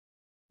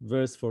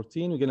 Verse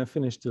 14, we're going to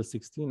finish till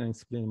 16 and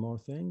explain more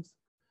things.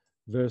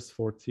 Verse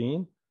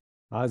 14,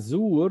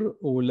 Azur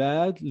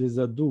أولاد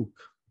لزدوك.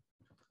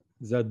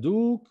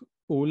 زدوك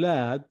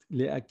أولاد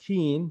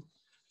لأكين.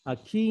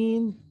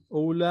 أكين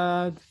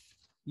أولاد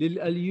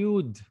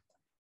للأليود.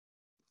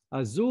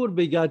 Azur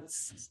begat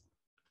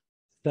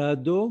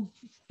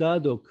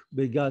Sadok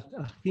begat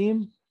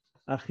Achim.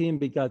 Achim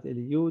begat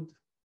Eliud.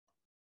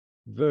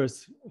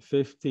 Verse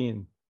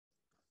 15.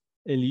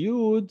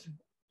 Eliud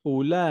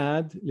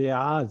أولاد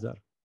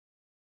لعازر.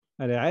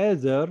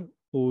 العازر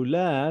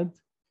أولاد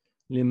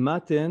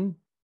لمتن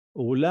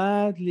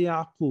أولاد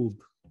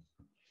ليعقوب.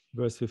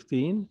 Verse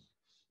 15.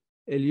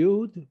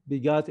 Eliud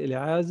begat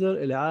Eliezer.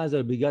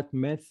 Eliezer begat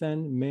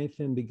Methan.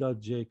 Methan begat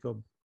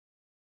Jacob.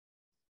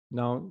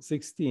 Now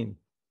 16.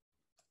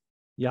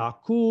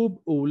 Yaqub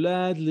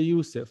أولاد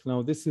ليوسف.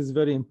 Now this is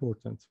very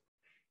important.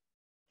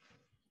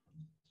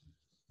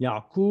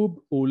 Yaqub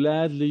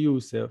أولاد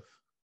ليوسف.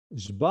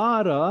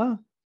 جبارة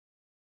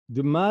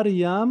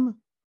دمريم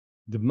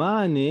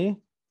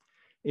دماني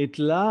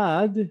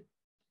إتلاد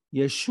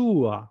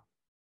يشوع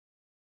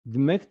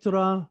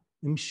دمكترا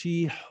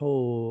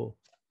مشيحو.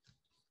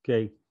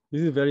 Okay,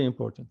 this is very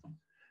important.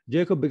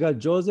 Jacob begat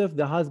Joseph,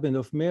 the husband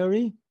of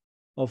Mary,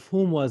 of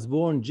whom was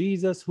born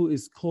Jesus, who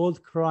is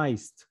called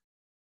Christ.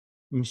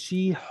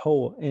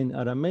 Mshiho in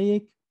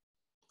Aramaic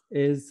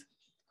is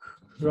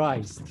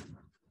Christ.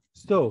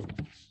 So,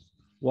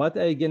 what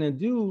I'm gonna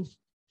do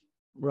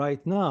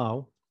right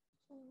now,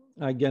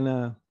 I'm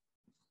gonna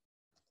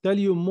tell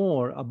you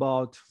more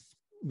about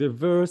the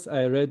verse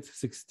I read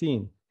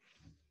 16.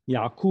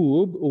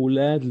 Yaqub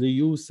أولاد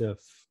ليوسف.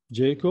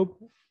 Jacob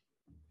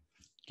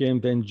came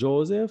then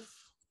Joseph,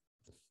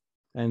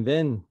 and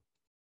then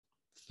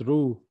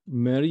through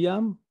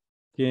Miriam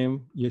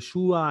came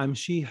Yeshua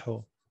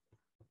Amshiho.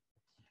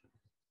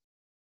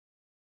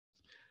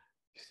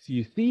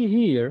 You see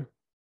here,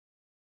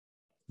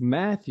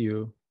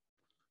 Matthew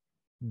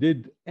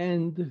did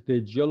end the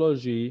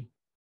genealogy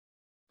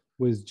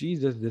with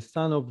Jesus, the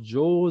son of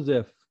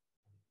Joseph.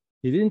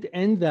 He didn't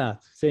end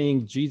that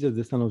saying Jesus,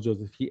 the son of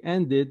Joseph. He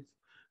ended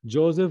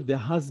Joseph, the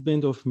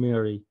husband of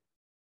Mary,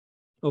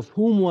 of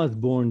whom was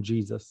born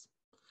Jesus.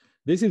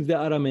 This is the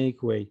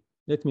Aramaic way.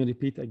 Let me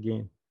repeat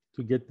again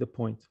to get the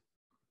point.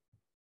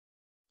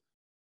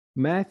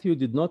 Matthew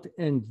did not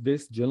end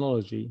this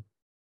genealogy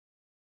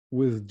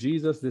with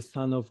Jesus, the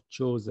son of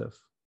Joseph,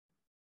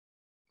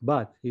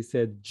 but he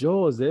said,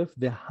 Joseph,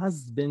 the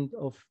husband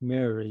of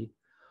Mary,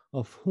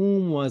 of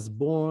whom was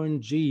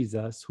born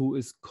Jesus, who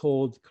is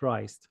called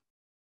Christ.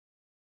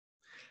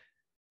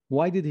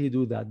 Why did he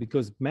do that?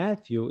 Because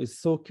Matthew is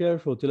so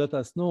careful to let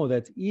us know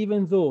that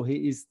even though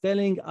he is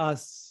telling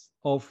us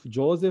of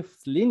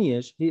Joseph's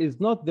lineage, he is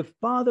not the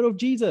father of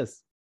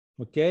Jesus,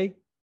 okay?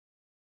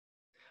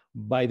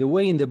 By the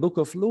way, in the book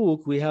of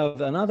Luke, we have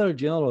another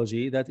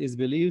genealogy that is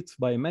believed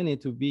by many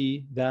to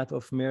be that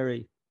of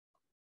Mary.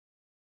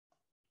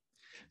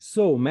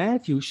 So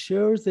Matthew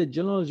shares the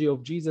genealogy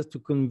of Jesus to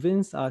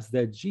convince us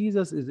that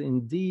Jesus is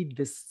indeed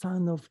the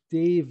son of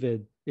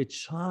David, a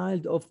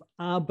child of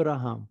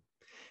Abraham.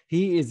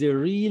 He is a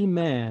real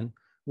man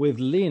with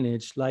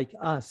lineage like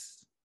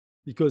us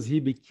because he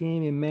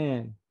became a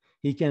man.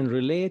 He can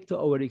relate to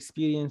our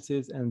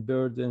experiences and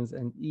burdens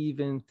and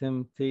even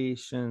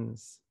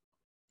temptations.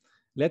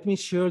 Let me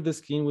share the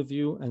screen with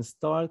you and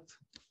start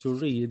to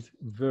read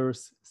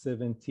verse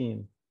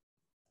 17.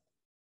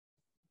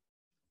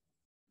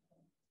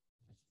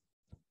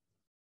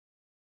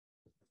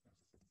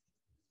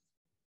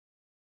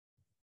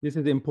 This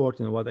is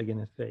important what I'm going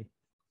to say.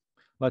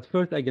 But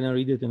first, I'm going to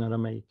read it in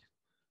Aramaic.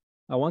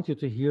 I want you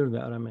to hear the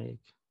Aramaic.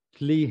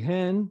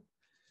 Klihen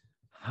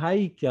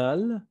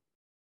haikal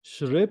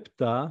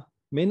shripta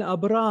min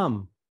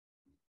Abram.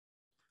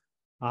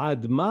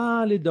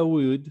 Adma li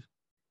Dawud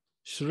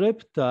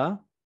shripta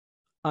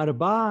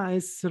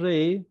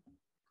 14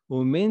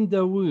 ومن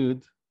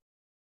داود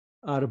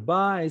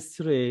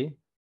 14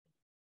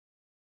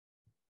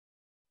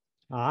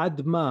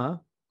 عدما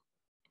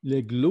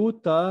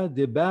لجلوتا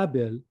دي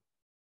بابل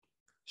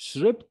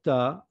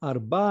شربتا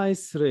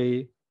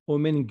 14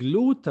 ومن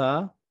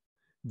جلوتا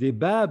دي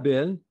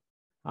بابل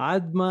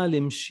عدما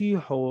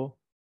لمشيحو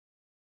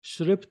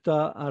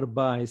شربتا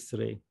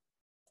 14.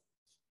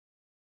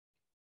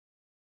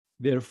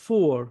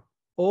 Therefore,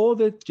 all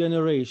the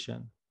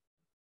generation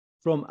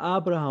from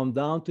Abraham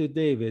down to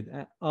David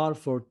are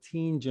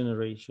 14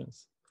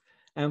 generations.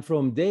 And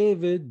from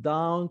David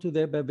down to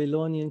the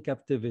Babylonian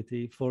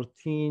captivity,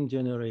 14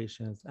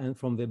 generations. And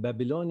from the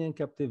Babylonian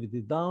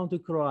captivity down to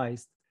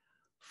Christ,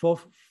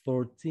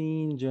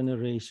 14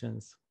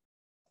 generations.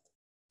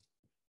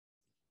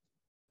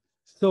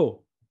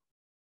 So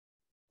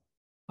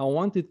I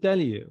want to tell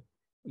you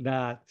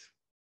that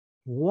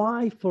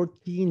why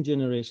 14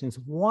 generations?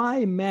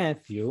 Why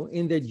Matthew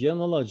in the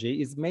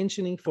genealogy is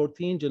mentioning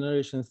 14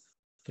 generations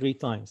 3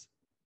 times?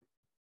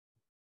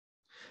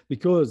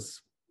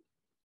 Because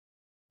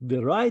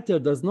the writer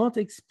does not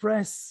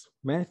express,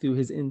 Matthew,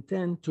 his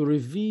intent to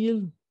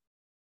reveal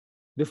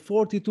the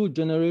 42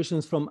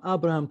 generations from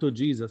Abraham to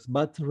Jesus,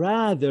 but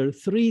rather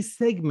 3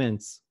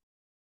 segments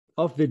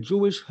of the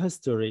Jewish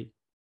history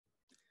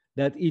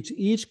that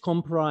each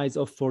comprise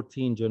of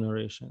 14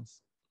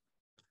 generations.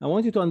 I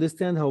want you to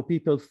understand how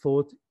people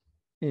thought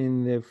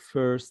in the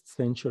 1st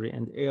century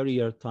and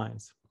earlier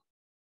times,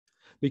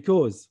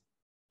 because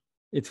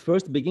it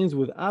first begins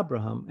with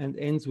Abraham and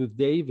ends with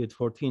David,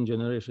 14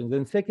 generations.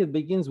 Then second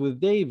begins with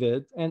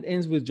David and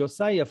ends with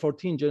Josiah,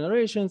 14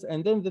 generations.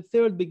 And then the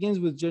third begins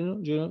with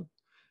Jeconiah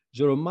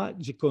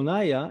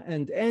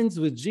and ends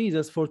with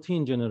Jesus,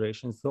 14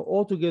 generations. So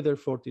altogether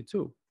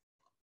 42.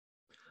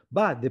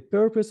 But the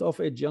purpose of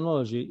a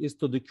genealogy is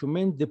to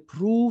document the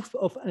proof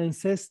of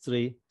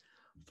ancestry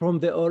from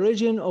the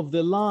origin of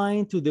the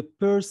line to the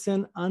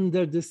person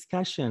under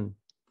discussion.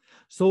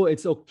 So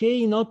it's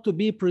okay not to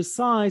be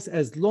precise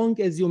as long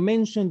as you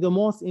mention the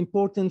most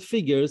important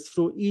figures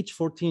through each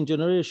 14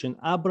 generation,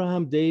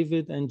 Abraham,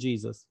 David, and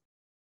Jesus.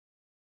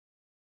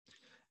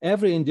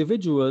 Every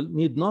individual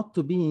need not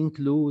to be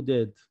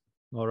included,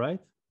 all right?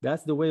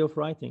 That's the way of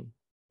writing.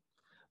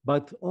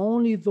 But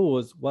only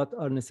those what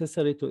are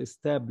necessary to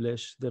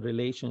establish the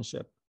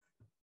relationship.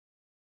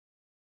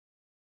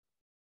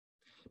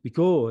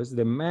 Because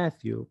the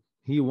Matthew,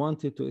 he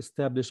wanted to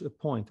establish a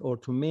point or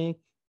to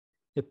make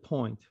a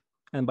point.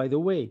 And by the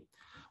way,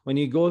 when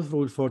you go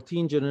through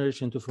 14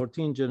 generation to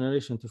 14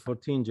 generation to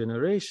 14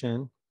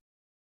 generation,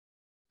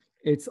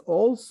 it's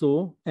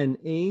also an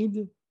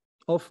aid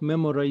of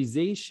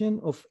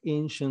memorization of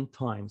ancient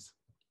times.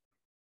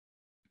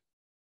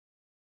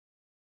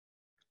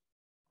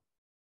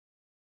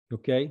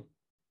 Okay?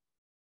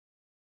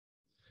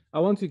 I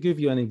want to give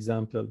you an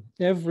example.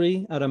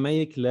 Every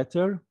Aramaic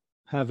letter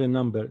have a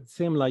number,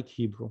 same like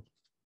Hebrew.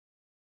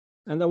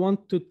 And I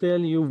want to tell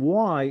you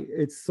why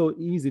it's so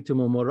easy to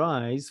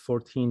memorize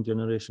 14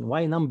 generation.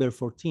 Why number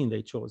 14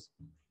 they chose?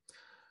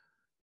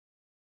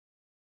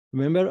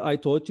 Remember, I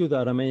taught you the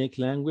Aramaic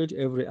language,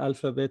 every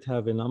alphabet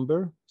have a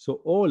number.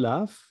 So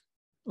Olaf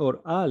or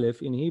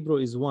Aleph in Hebrew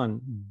is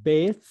 1.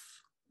 Beth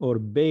or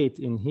Beit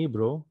in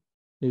Hebrew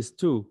is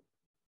 2.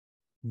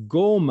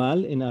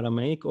 Gomal in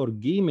Aramaic or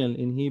Gimel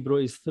in Hebrew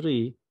is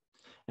 3.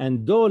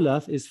 And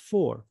Dolath is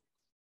 4.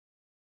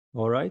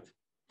 All right?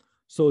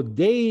 So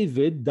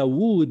David,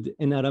 Dawood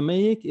in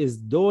Aramaic is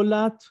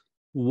Dolat,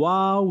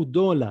 Wow,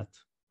 Dolat.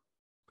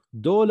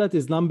 Dolat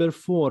is number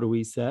 4,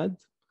 we said.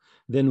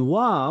 Then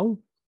Wow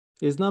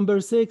is number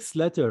 6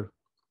 letter.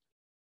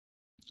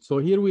 So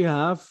here we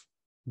have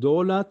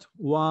Dolat,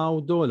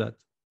 Wow, Dolat.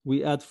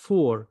 We add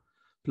 4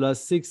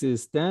 plus 6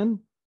 is 10.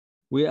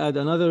 We add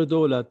another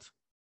Dolat.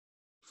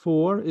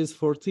 4 is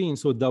 14.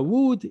 So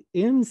Dawood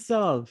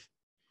himself,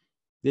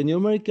 the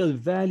numerical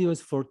value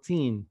is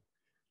 14.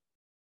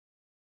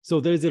 So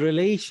there's a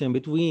relation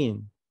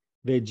between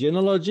the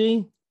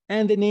genealogy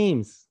and the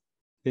names.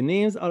 The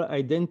names are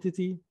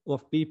identity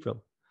of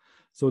people.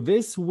 So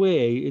this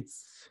way,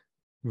 it's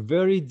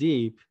very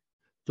deep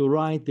to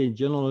write the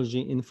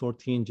genealogy in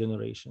 14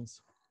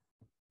 generations.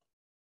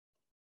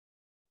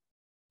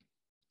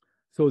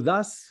 So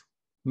thus,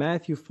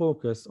 Matthew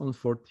focused on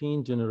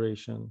 14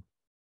 generations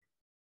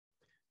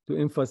to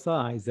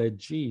emphasize that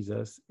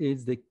Jesus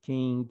is the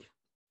king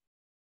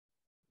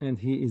and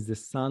he is the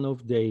son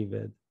of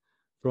David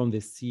from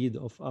the seed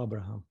of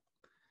Abraham.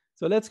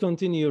 So let's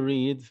continue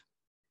read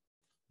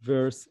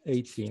verse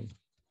 18.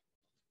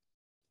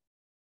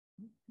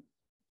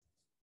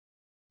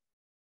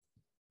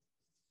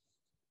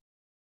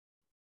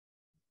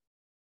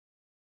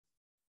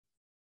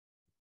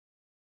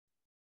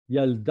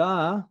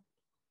 Yalda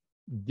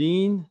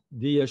din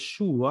di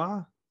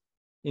Yeshua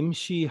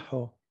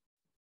imshiho.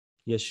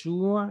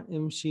 Yeshua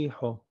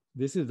imshiho.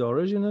 This is the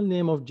original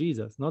name of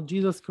Jesus, not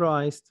Jesus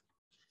Christ.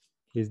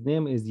 His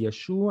name is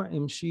Yeshua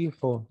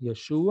imshiho.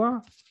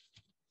 Yeshua,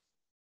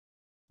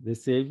 the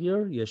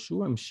Savior.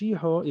 Yeshua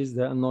imshiho is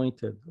the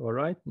anointed, all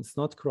right? It's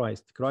not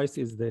Christ. Christ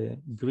is the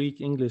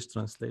Greek English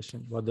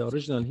translation, but the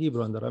original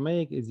Hebrew and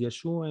Aramaic is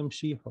Yeshua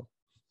imshiho.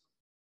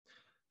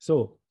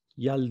 So,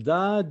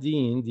 Yalda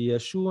din di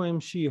Yeshua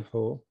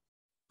imshiho,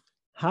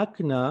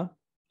 Hakna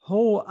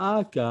ho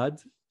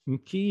akad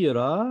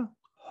mkira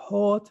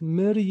hot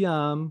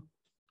Miriam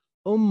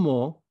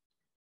ummo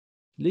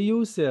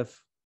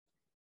liyusef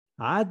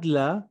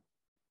adla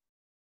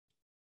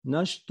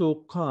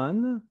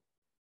nashtuqan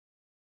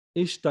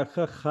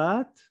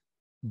اشتخخت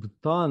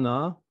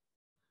بطانة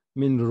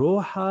من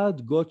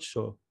روحة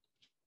Gocho.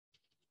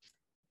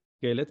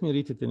 Okay, let me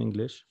read it in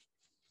English.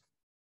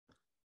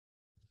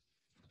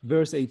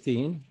 Verse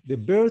 18, the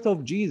birth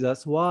of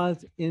Jesus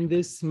was in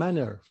this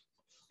manner,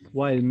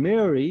 while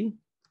Mary,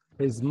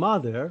 his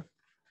mother,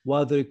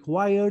 was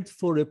required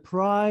for a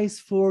price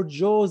for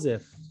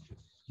Joseph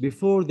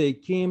before they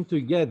came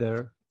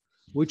together,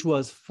 which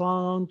was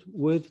found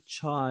with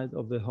child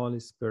of the Holy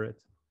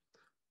Spirit.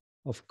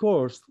 Of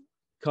course,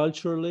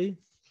 culturally,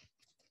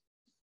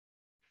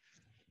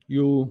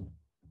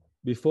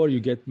 before you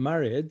get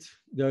married,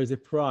 there is a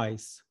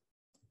price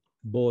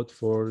bought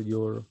for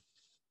your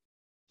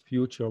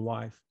future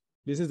wife.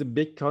 This is a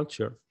big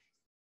culture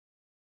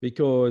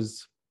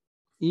because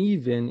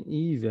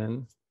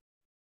even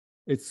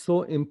it's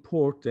so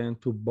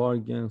important to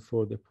bargain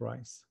for the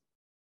price.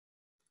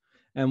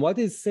 And what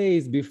it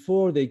says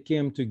before they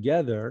came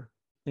together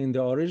in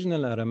the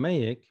original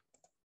Aramaic,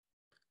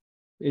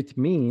 it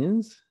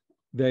means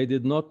they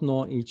did not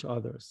know each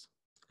other's.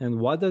 And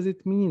what does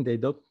it mean? They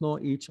don't know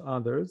each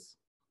other's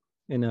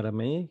in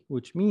Aramaic,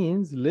 which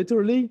means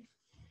literally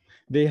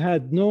they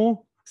had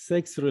no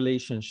sex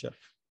relationship.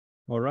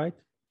 All right.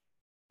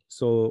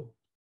 So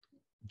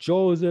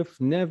Joseph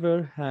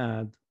never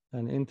had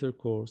an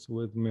intercourse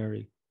with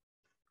Mary,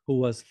 who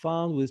was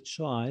found with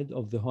child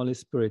of the Holy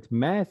Spirit.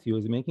 Matthew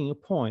is making a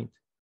point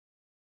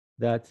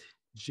that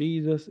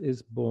Jesus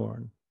is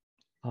born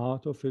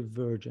out of a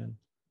virgin,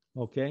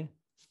 okay,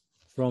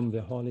 from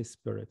the Holy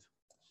Spirit.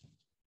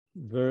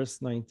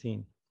 Verse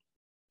 19.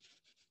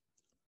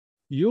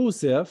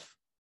 Yusuf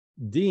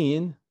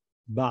din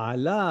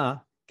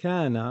ba'ala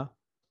kana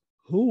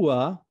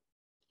huwa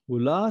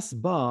ulas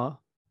ba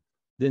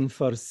din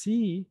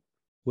farsi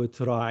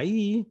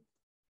وتراعي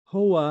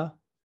هو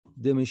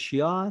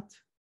دمشيات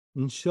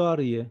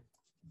نشارية.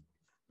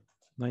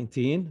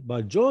 19.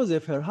 But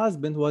Joseph, her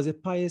husband, was a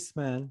pious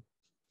man.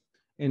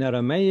 In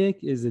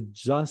Aramaic, is a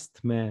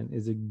just man,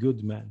 is a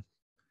good man,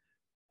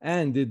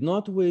 and did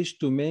not wish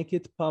to make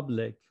it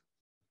public.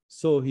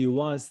 So he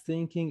was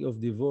thinking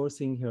of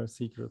divorcing her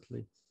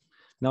secretly.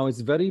 Now, it's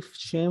very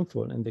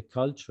shameful in the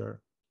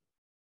culture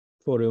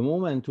for a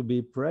woman to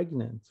be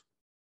pregnant.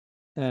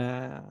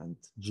 And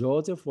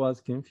Joseph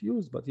was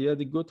confused, but he had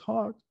a good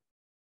heart.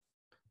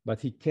 But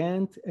he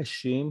can't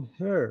shame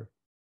her,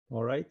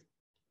 all right?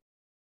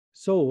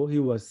 So he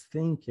was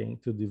thinking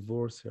to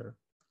divorce her,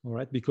 all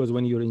right? Because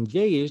when you're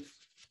engaged,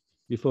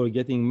 before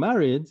getting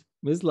married,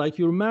 it's like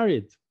you're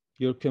married,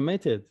 you're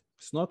committed.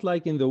 It's not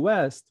like in the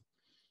West,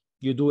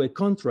 you do a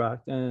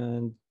contract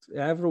and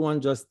everyone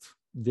just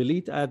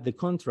delete at the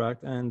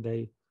contract and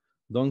they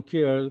don't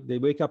care. They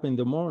wake up in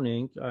the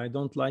morning, I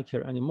don't like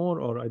her anymore,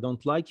 or I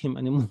don't like him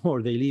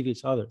anymore. They leave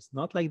each other. It's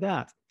not like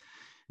that.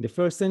 The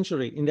first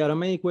century, in the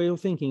Aramaic way of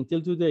thinking,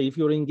 till today, if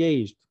you're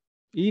engaged,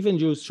 even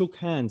you shook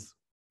hands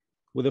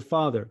with a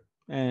father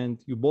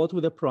and you bought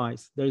with a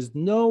price, there's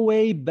no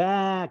way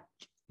back,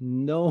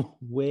 no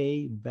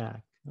way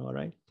back, all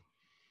right?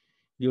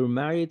 You're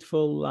married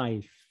for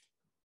life.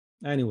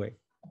 Anyway,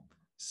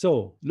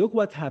 so look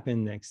what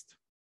happened next,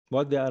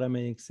 what the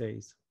Aramaic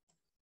says.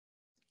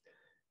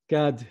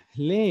 Kad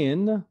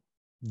len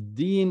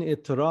din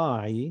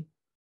itrai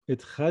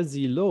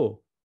itchazilo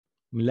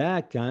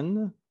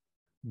mlakan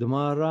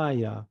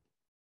Dmaraya,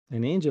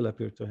 an angel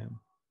appeared to him.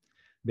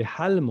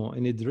 Behalmo,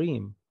 in a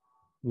dream.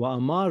 Wa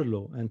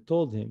amarlo, and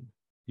told him,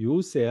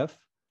 Yusuf,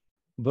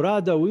 bra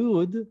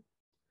Dawood,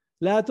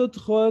 la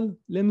tudkhul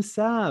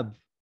limsab,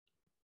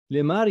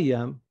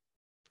 لمريم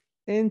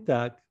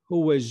انتك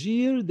هو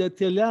جير ده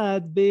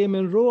تلاد بي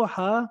من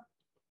روحها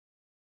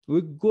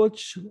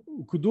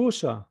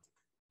وكدوشة.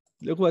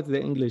 Look what the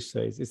English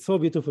says. It's so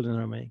beautiful in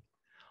Aramaic.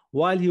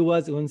 While he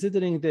was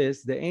considering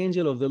this, the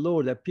angel of the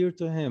Lord appeared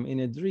to him in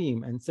a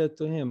dream and said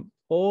to him,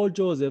 O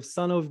Joseph,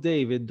 son of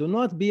David, do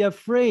not be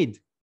afraid.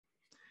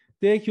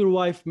 Take your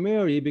wife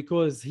Mary,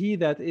 because he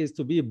that is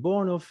to be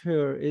born of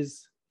her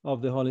is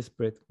of the Holy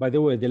Spirit. By the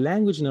way, the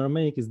language in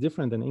Aramaic is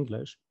different than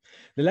English.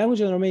 The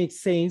language in Aramaic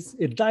says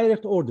a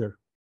direct order.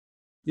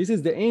 This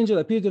is the angel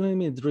appeared to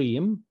him in a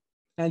dream,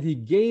 and he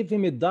gave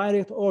him a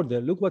direct order.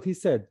 Look what he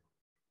said.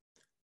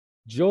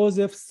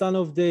 Joseph, son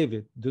of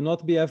David, do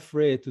not be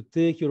afraid to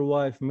take your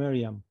wife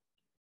Miriam.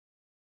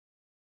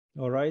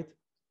 All right?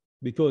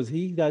 Because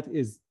he that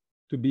is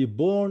to be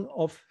born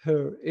of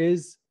her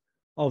is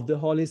of the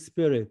Holy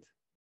Spirit.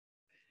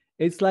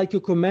 It's like a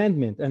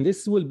commandment, and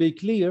this will be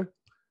clear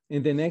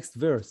in the next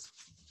verse.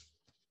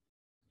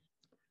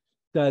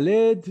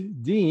 Taled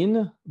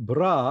din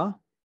bra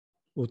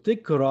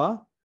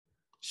utikra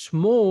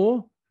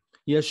shmo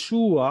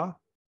Yeshua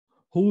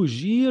hu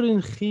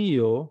jirin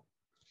chio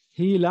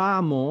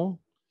Hilamo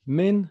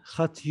min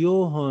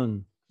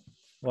chatyohon.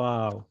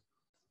 Wow.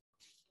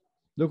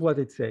 Look what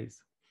it says.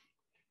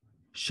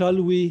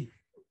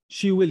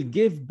 She will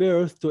give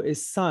birth to a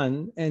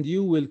son, and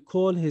you will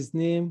call his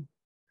name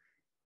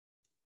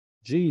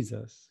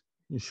Jesus,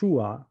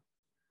 Yeshua,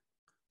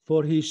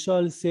 for he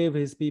shall save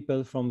his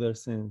people from their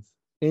sins.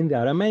 In the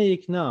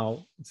Aramaic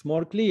now, it's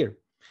more clear.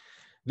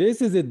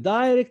 This is a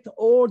direct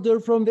order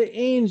from the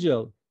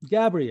angel,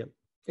 Gabriel.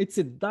 It's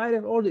a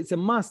direct order. It's a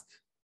must.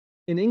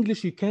 In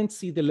English, you can't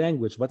see the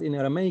language, but in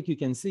Aramaic, you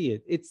can see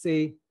it. It's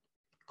a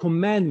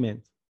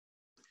commandment.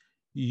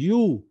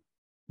 You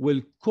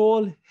will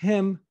call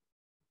him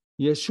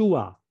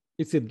Yeshua.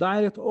 It's a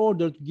direct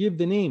order to give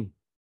the name.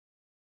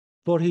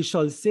 For he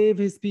shall save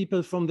his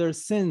people from their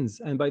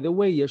sins. And by the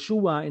way,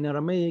 Yeshua in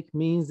Aramaic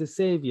means the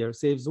Savior.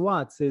 Saves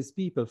what? Saves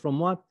people. From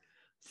what?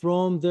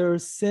 From their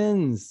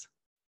sins.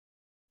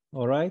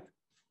 All right?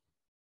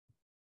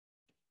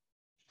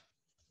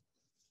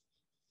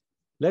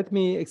 Let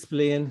me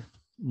explain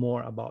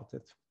more about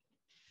it.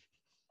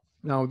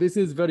 Now, this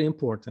is very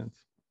important.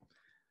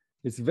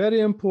 It's very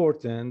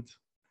important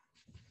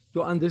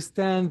to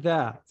understand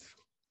that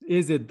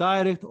is a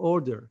direct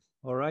order,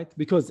 all right?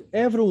 Because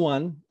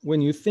everyone,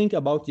 when you think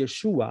about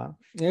Yeshua,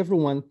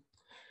 everyone,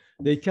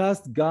 they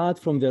cast God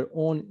from their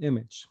own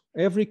image.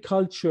 Every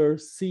culture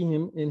see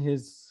him in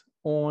his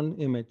own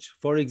image.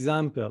 For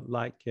example,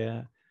 like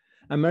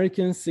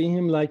Americans see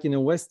him like in a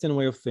Western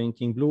way of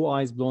thinking, blue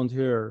eyes, blonde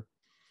hair.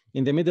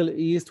 In the Middle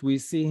East, we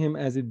see him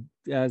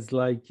as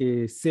like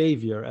a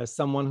savior, as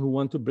someone who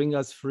wants to bring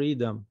us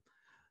freedom.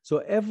 So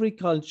every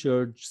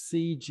culture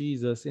see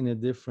Jesus in a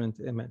different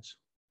image.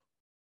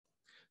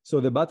 So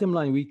the bottom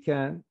line,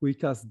 we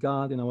cast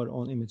God in our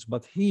own image.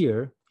 But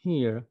here,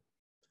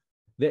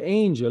 the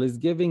angel is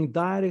giving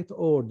direct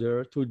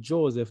order to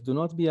Joseph, do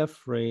not be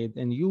afraid,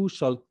 and you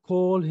shall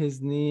call his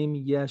name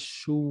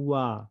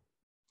Yeshua.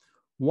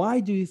 Why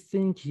do you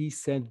think he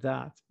said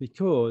that?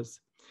 Because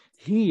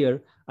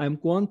here, I'm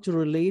going to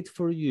relate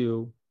for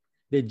you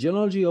the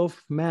genealogy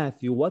of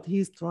Matthew. What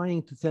he's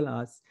trying to tell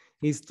us,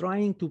 he's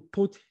trying to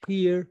put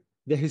here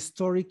the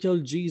historical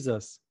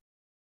Jesus.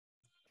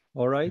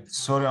 All right?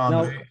 Sorry,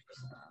 Andre.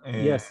 Now,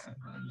 yes.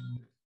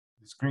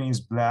 The screen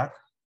is black.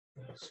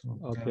 So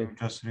okay. Can you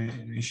just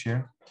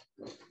reshare?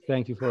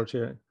 Thank you for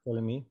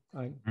telling me.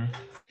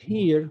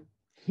 Here,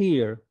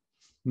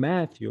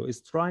 Matthew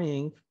is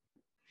trying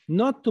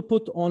not to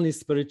put only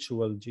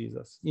spiritual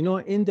Jesus. You know,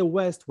 in the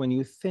West, when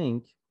you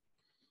think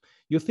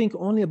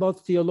only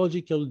about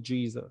theological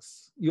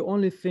Jesus. You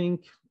only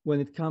think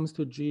when it comes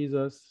to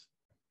Jesus,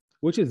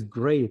 which is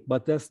great,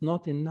 but that's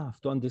not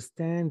enough to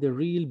understand the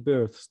real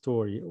birth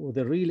story or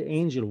the real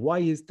angel,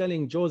 why he's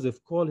telling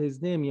Joseph, call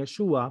his name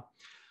Yeshua,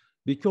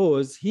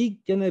 because he's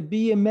gonna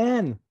be a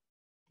man,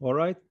 all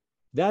right?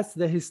 That's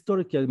the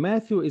historical.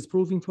 Matthew is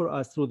proving for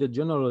us through the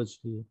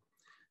genealogy,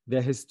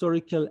 the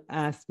historical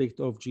aspect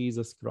of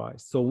Jesus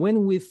Christ. So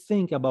when we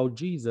think about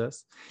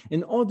Jesus,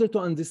 in order to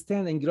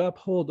understand and grab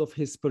hold of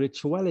his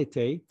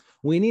spirituality,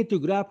 we need to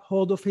grab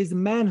hold of his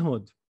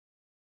manhood.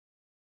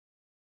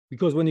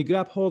 Because when you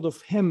grab hold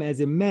of him as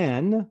a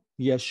man,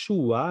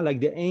 Yeshua, like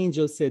the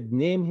angel said,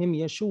 name him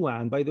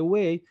Yeshua. And by the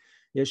way,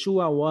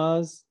 Yeshua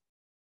was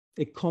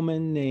a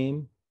common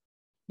name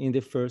in the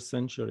first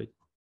century,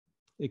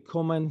 a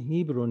common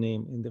Hebrew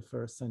name in the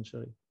first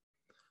century.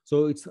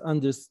 So it's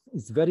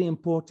very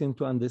important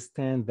to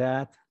understand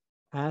that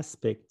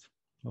aspect,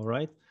 all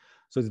right?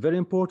 So it's very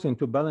important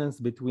to balance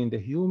between the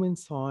human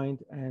side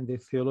and the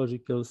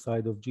theological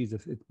side of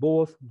Jesus. It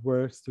both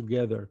works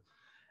together.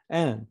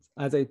 And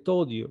as I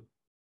told you,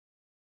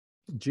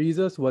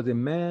 Jesus was a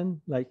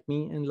man like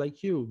me and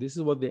like you. This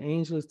is what the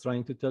angel is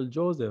trying to tell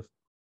Joseph.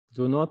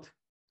 Do not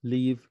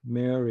leave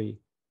Mary.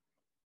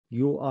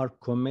 You are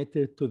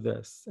committed to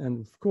this.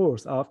 And of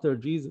course, after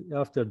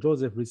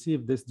Joseph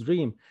received this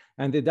dream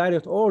and the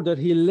direct order,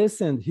 he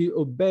listened, he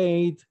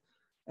obeyed,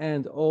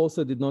 and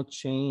also did not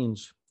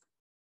change.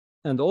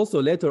 And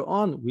also later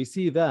on, we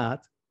see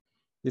that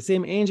the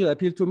same angel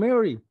appealed to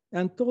Mary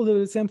and told her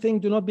the same thing,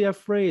 do not be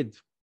afraid,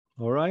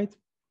 all right?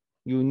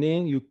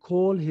 You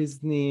call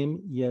his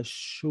name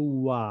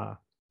Yeshua.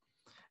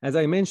 As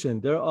I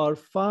mentioned, there are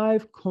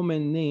 5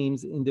 common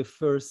names in the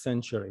first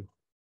century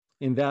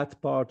in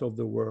that part of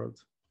the world.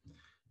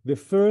 The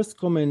first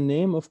common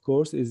name, of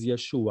course, is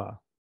Yeshua.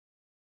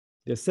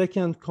 The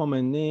second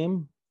common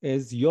name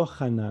is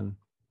Yochanan.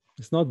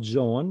 It's not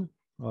John,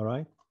 all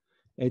right?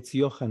 It's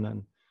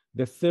Yochanan.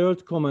 The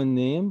third common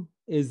name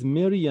is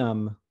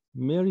Miriam,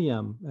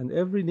 and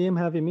every name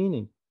have a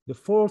meaning. The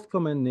fourth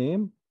common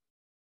name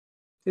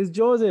is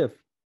Joseph,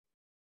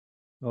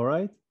 all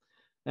right?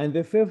 And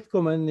the fifth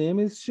common name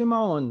is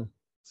Shimon.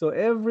 So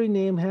every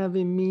name have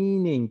a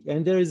meaning,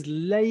 and there is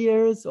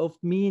layers of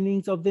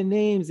meanings of the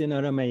names in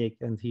Aramaic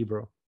and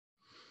Hebrew.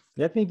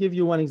 Let me give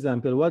you one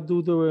example. What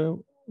do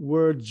the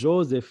word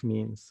Joseph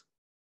means?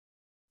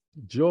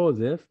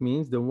 Joseph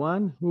means the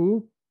one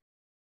who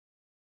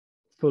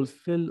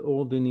fulfill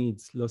all the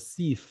needs.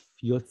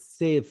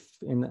 Yosef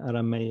in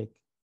Aramaic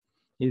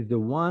is the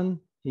one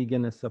he's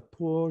gonna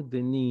support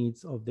the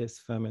needs of this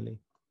family.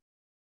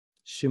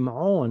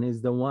 Shimon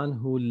is the one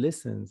who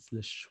listens,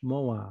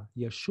 Lishmoa.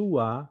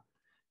 Yeshua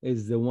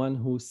is the one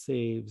who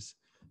saves.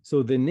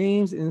 So the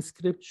names in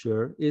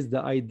scripture is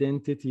the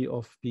identity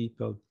of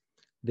people.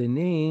 The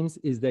names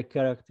is the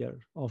character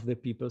of the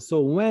people.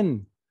 So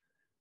when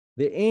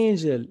the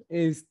angel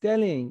is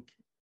telling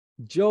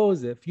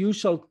Joseph, you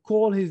shall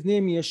call his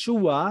name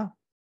Yeshua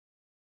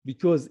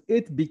because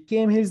it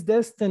became his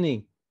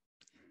destiny.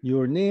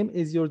 Your name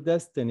is your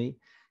destiny.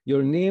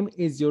 Your name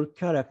is your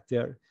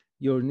character.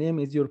 Your name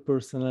is your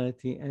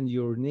personality, and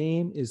your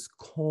name is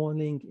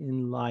calling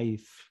in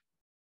life.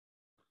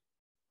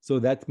 So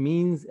that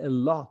means a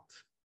lot,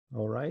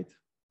 all right?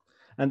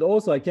 And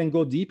also I can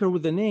go deeper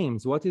with the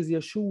names. What is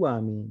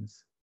Yeshua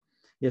means?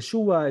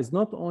 Yeshua is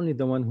not only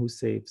the one who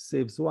saves.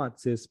 Saves what?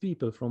 Saves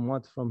people from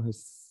what?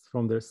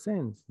 From their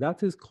sins.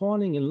 That is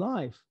calling in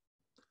life.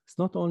 It's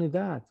not only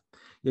that.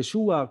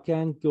 Yeshua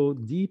can go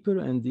deeper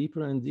and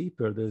deeper and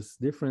deeper. There's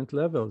different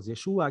levels.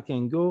 Yeshua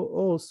can go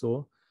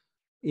also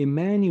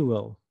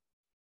Emmanuel.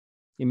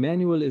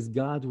 Emmanuel is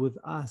God with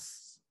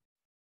us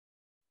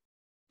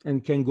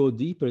and can go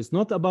deeper. It's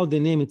not about the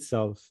name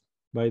itself,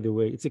 by the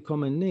way. It's a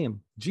common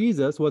name.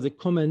 Jesus was a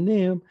common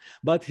name,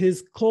 but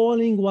his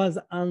calling was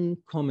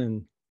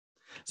uncommon.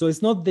 So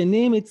it's not the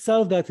name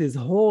itself that is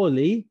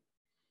holy,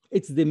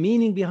 it's the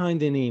meaning behind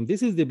the name.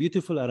 This is the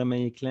beautiful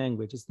Aramaic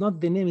language. It's not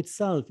the name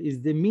itself, it's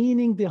the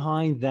meaning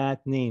behind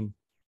that name.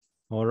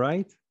 All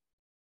right?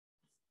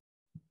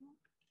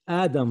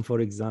 Adam,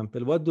 for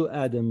example, what do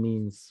Adam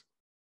means?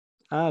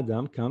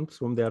 Adam comes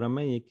from the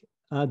Aramaic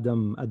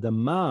Adam,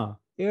 Adamah,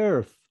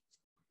 earth.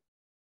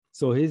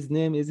 So his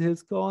name is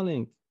his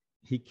calling.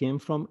 He came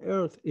from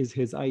earth, is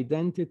his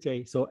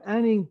identity. So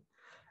anytime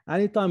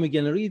we're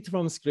going to read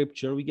from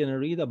scripture, we're going to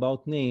read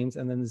about names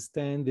and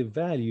understand the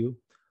value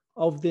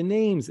of the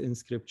names in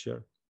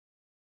scripture.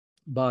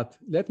 But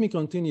let me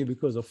continue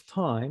because of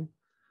time,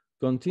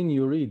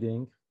 continue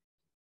reading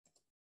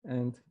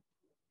and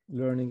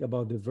learning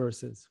about the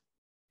verses.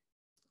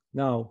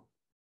 Now,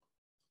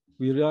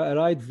 we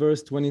write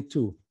verse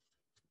 22.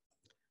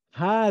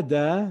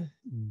 هذا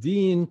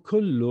دين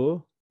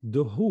كله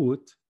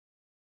دهوت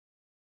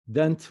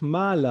دانت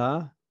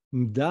مالا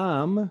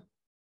مدام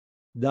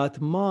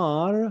دات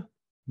مار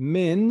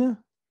من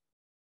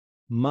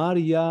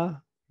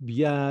Maria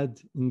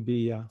Biad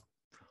Nbiya.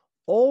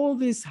 All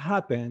this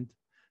happened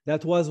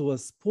that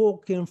was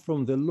spoken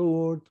from the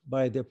Lord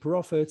by the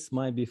prophets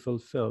might be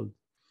fulfilled.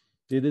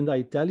 Didn't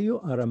I tell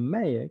you?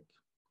 Aramaic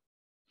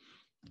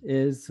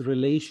is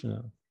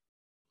relational.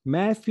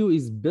 Matthew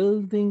is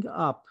building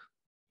up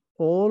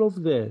all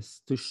of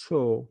this to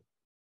show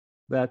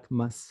that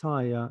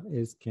Messiah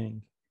is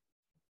king.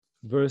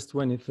 Verse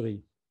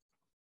 23.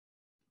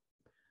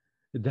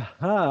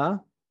 Dha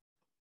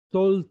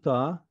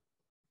tolta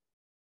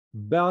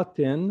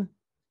batin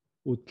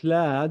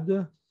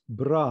utlad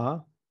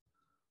bra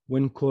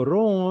when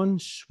koron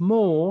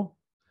shmo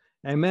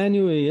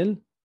Emmanuel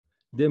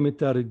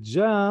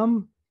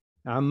demitarjam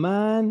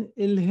aman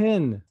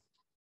ilhin.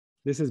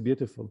 This is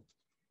beautiful.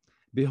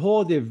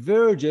 Behold, a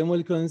virgin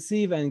will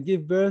conceive and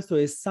give birth to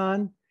a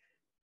son,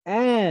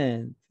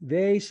 and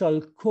they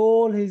shall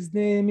call his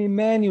name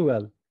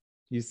Emmanuel.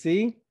 You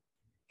see,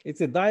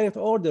 it's a direct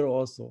order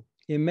also.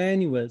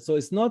 Emmanuel. So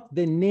it's not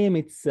the name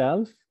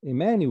itself,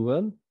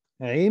 Emmanuel,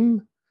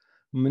 Im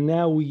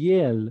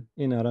Mnawiel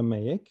in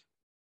Aramaic,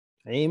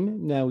 Im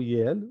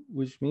Mnawiel,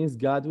 which means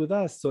God with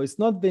us. So it's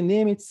not the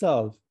name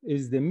itself,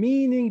 it's the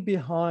meaning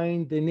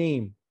behind the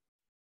name,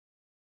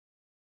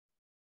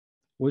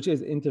 which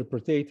is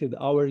interpreted,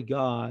 our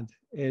God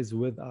is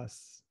with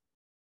us.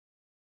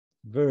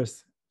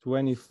 Verse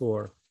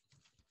 24.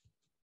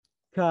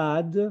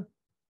 Kad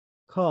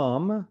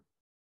kam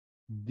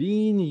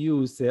din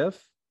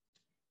Yusuf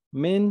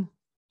min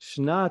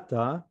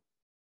shnata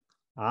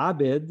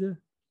abed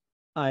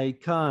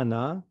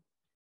aikana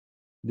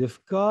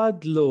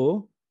difkad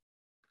lo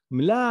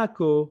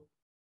mlako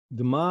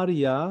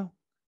dmaria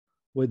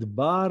with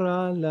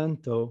bara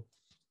lanto.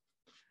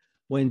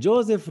 When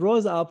Joseph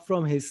rose up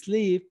from his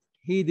sleep,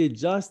 he did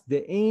just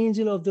the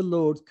angel of the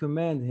Lord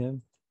command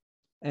him,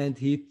 and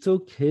he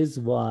took his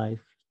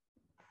wife.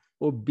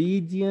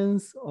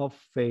 Obedience of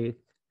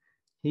faith.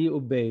 He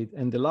obeyed.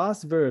 And the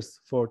last verse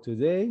for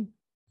today,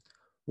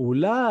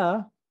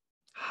 Ula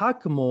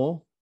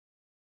hakmo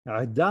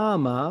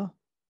adama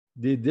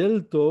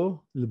didilto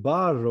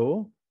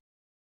lbaro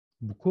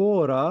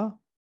bukora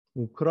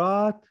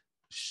ukrat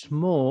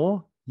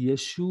shmo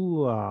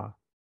Yeshua.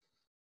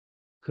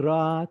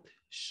 Krat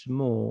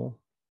shmo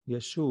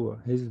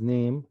Yeshua. His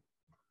name,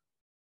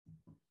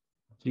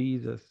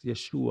 Jesus,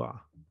 Yeshua.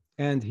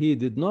 And he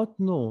did not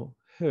know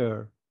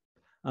her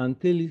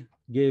until he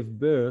gave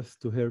birth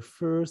to her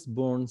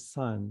firstborn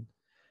son,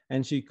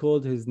 and she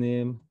called his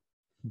name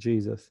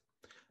Jesus.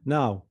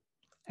 Now,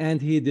 and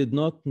he did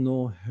not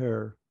know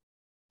her.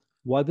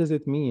 What does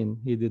it mean,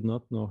 he did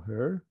not know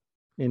her?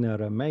 In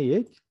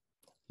Aramaic,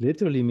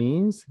 literally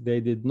means they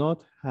did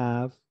not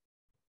have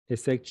a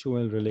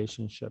sexual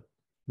relationship.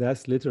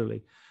 That's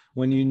literally.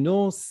 When you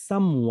know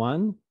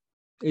someone,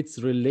 it's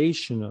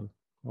relational,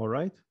 all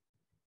right?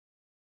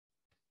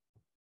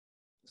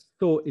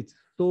 So it's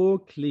so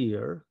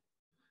clear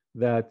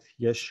that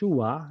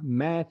Yeshua,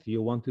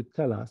 Matthew want to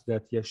tell us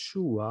that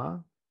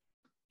Yeshua,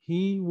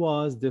 he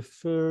was the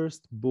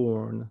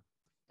firstborn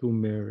to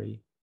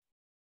Mary.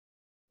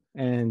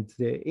 And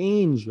the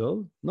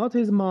angel, not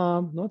his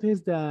mom, not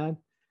his dad,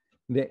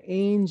 the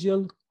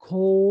angel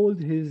called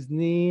his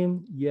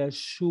name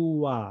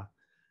Yeshua.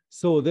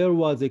 So there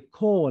was a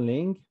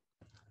calling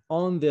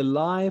on the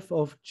life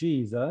of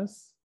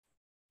Jesus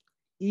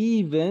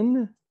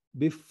even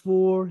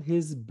before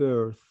his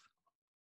birth.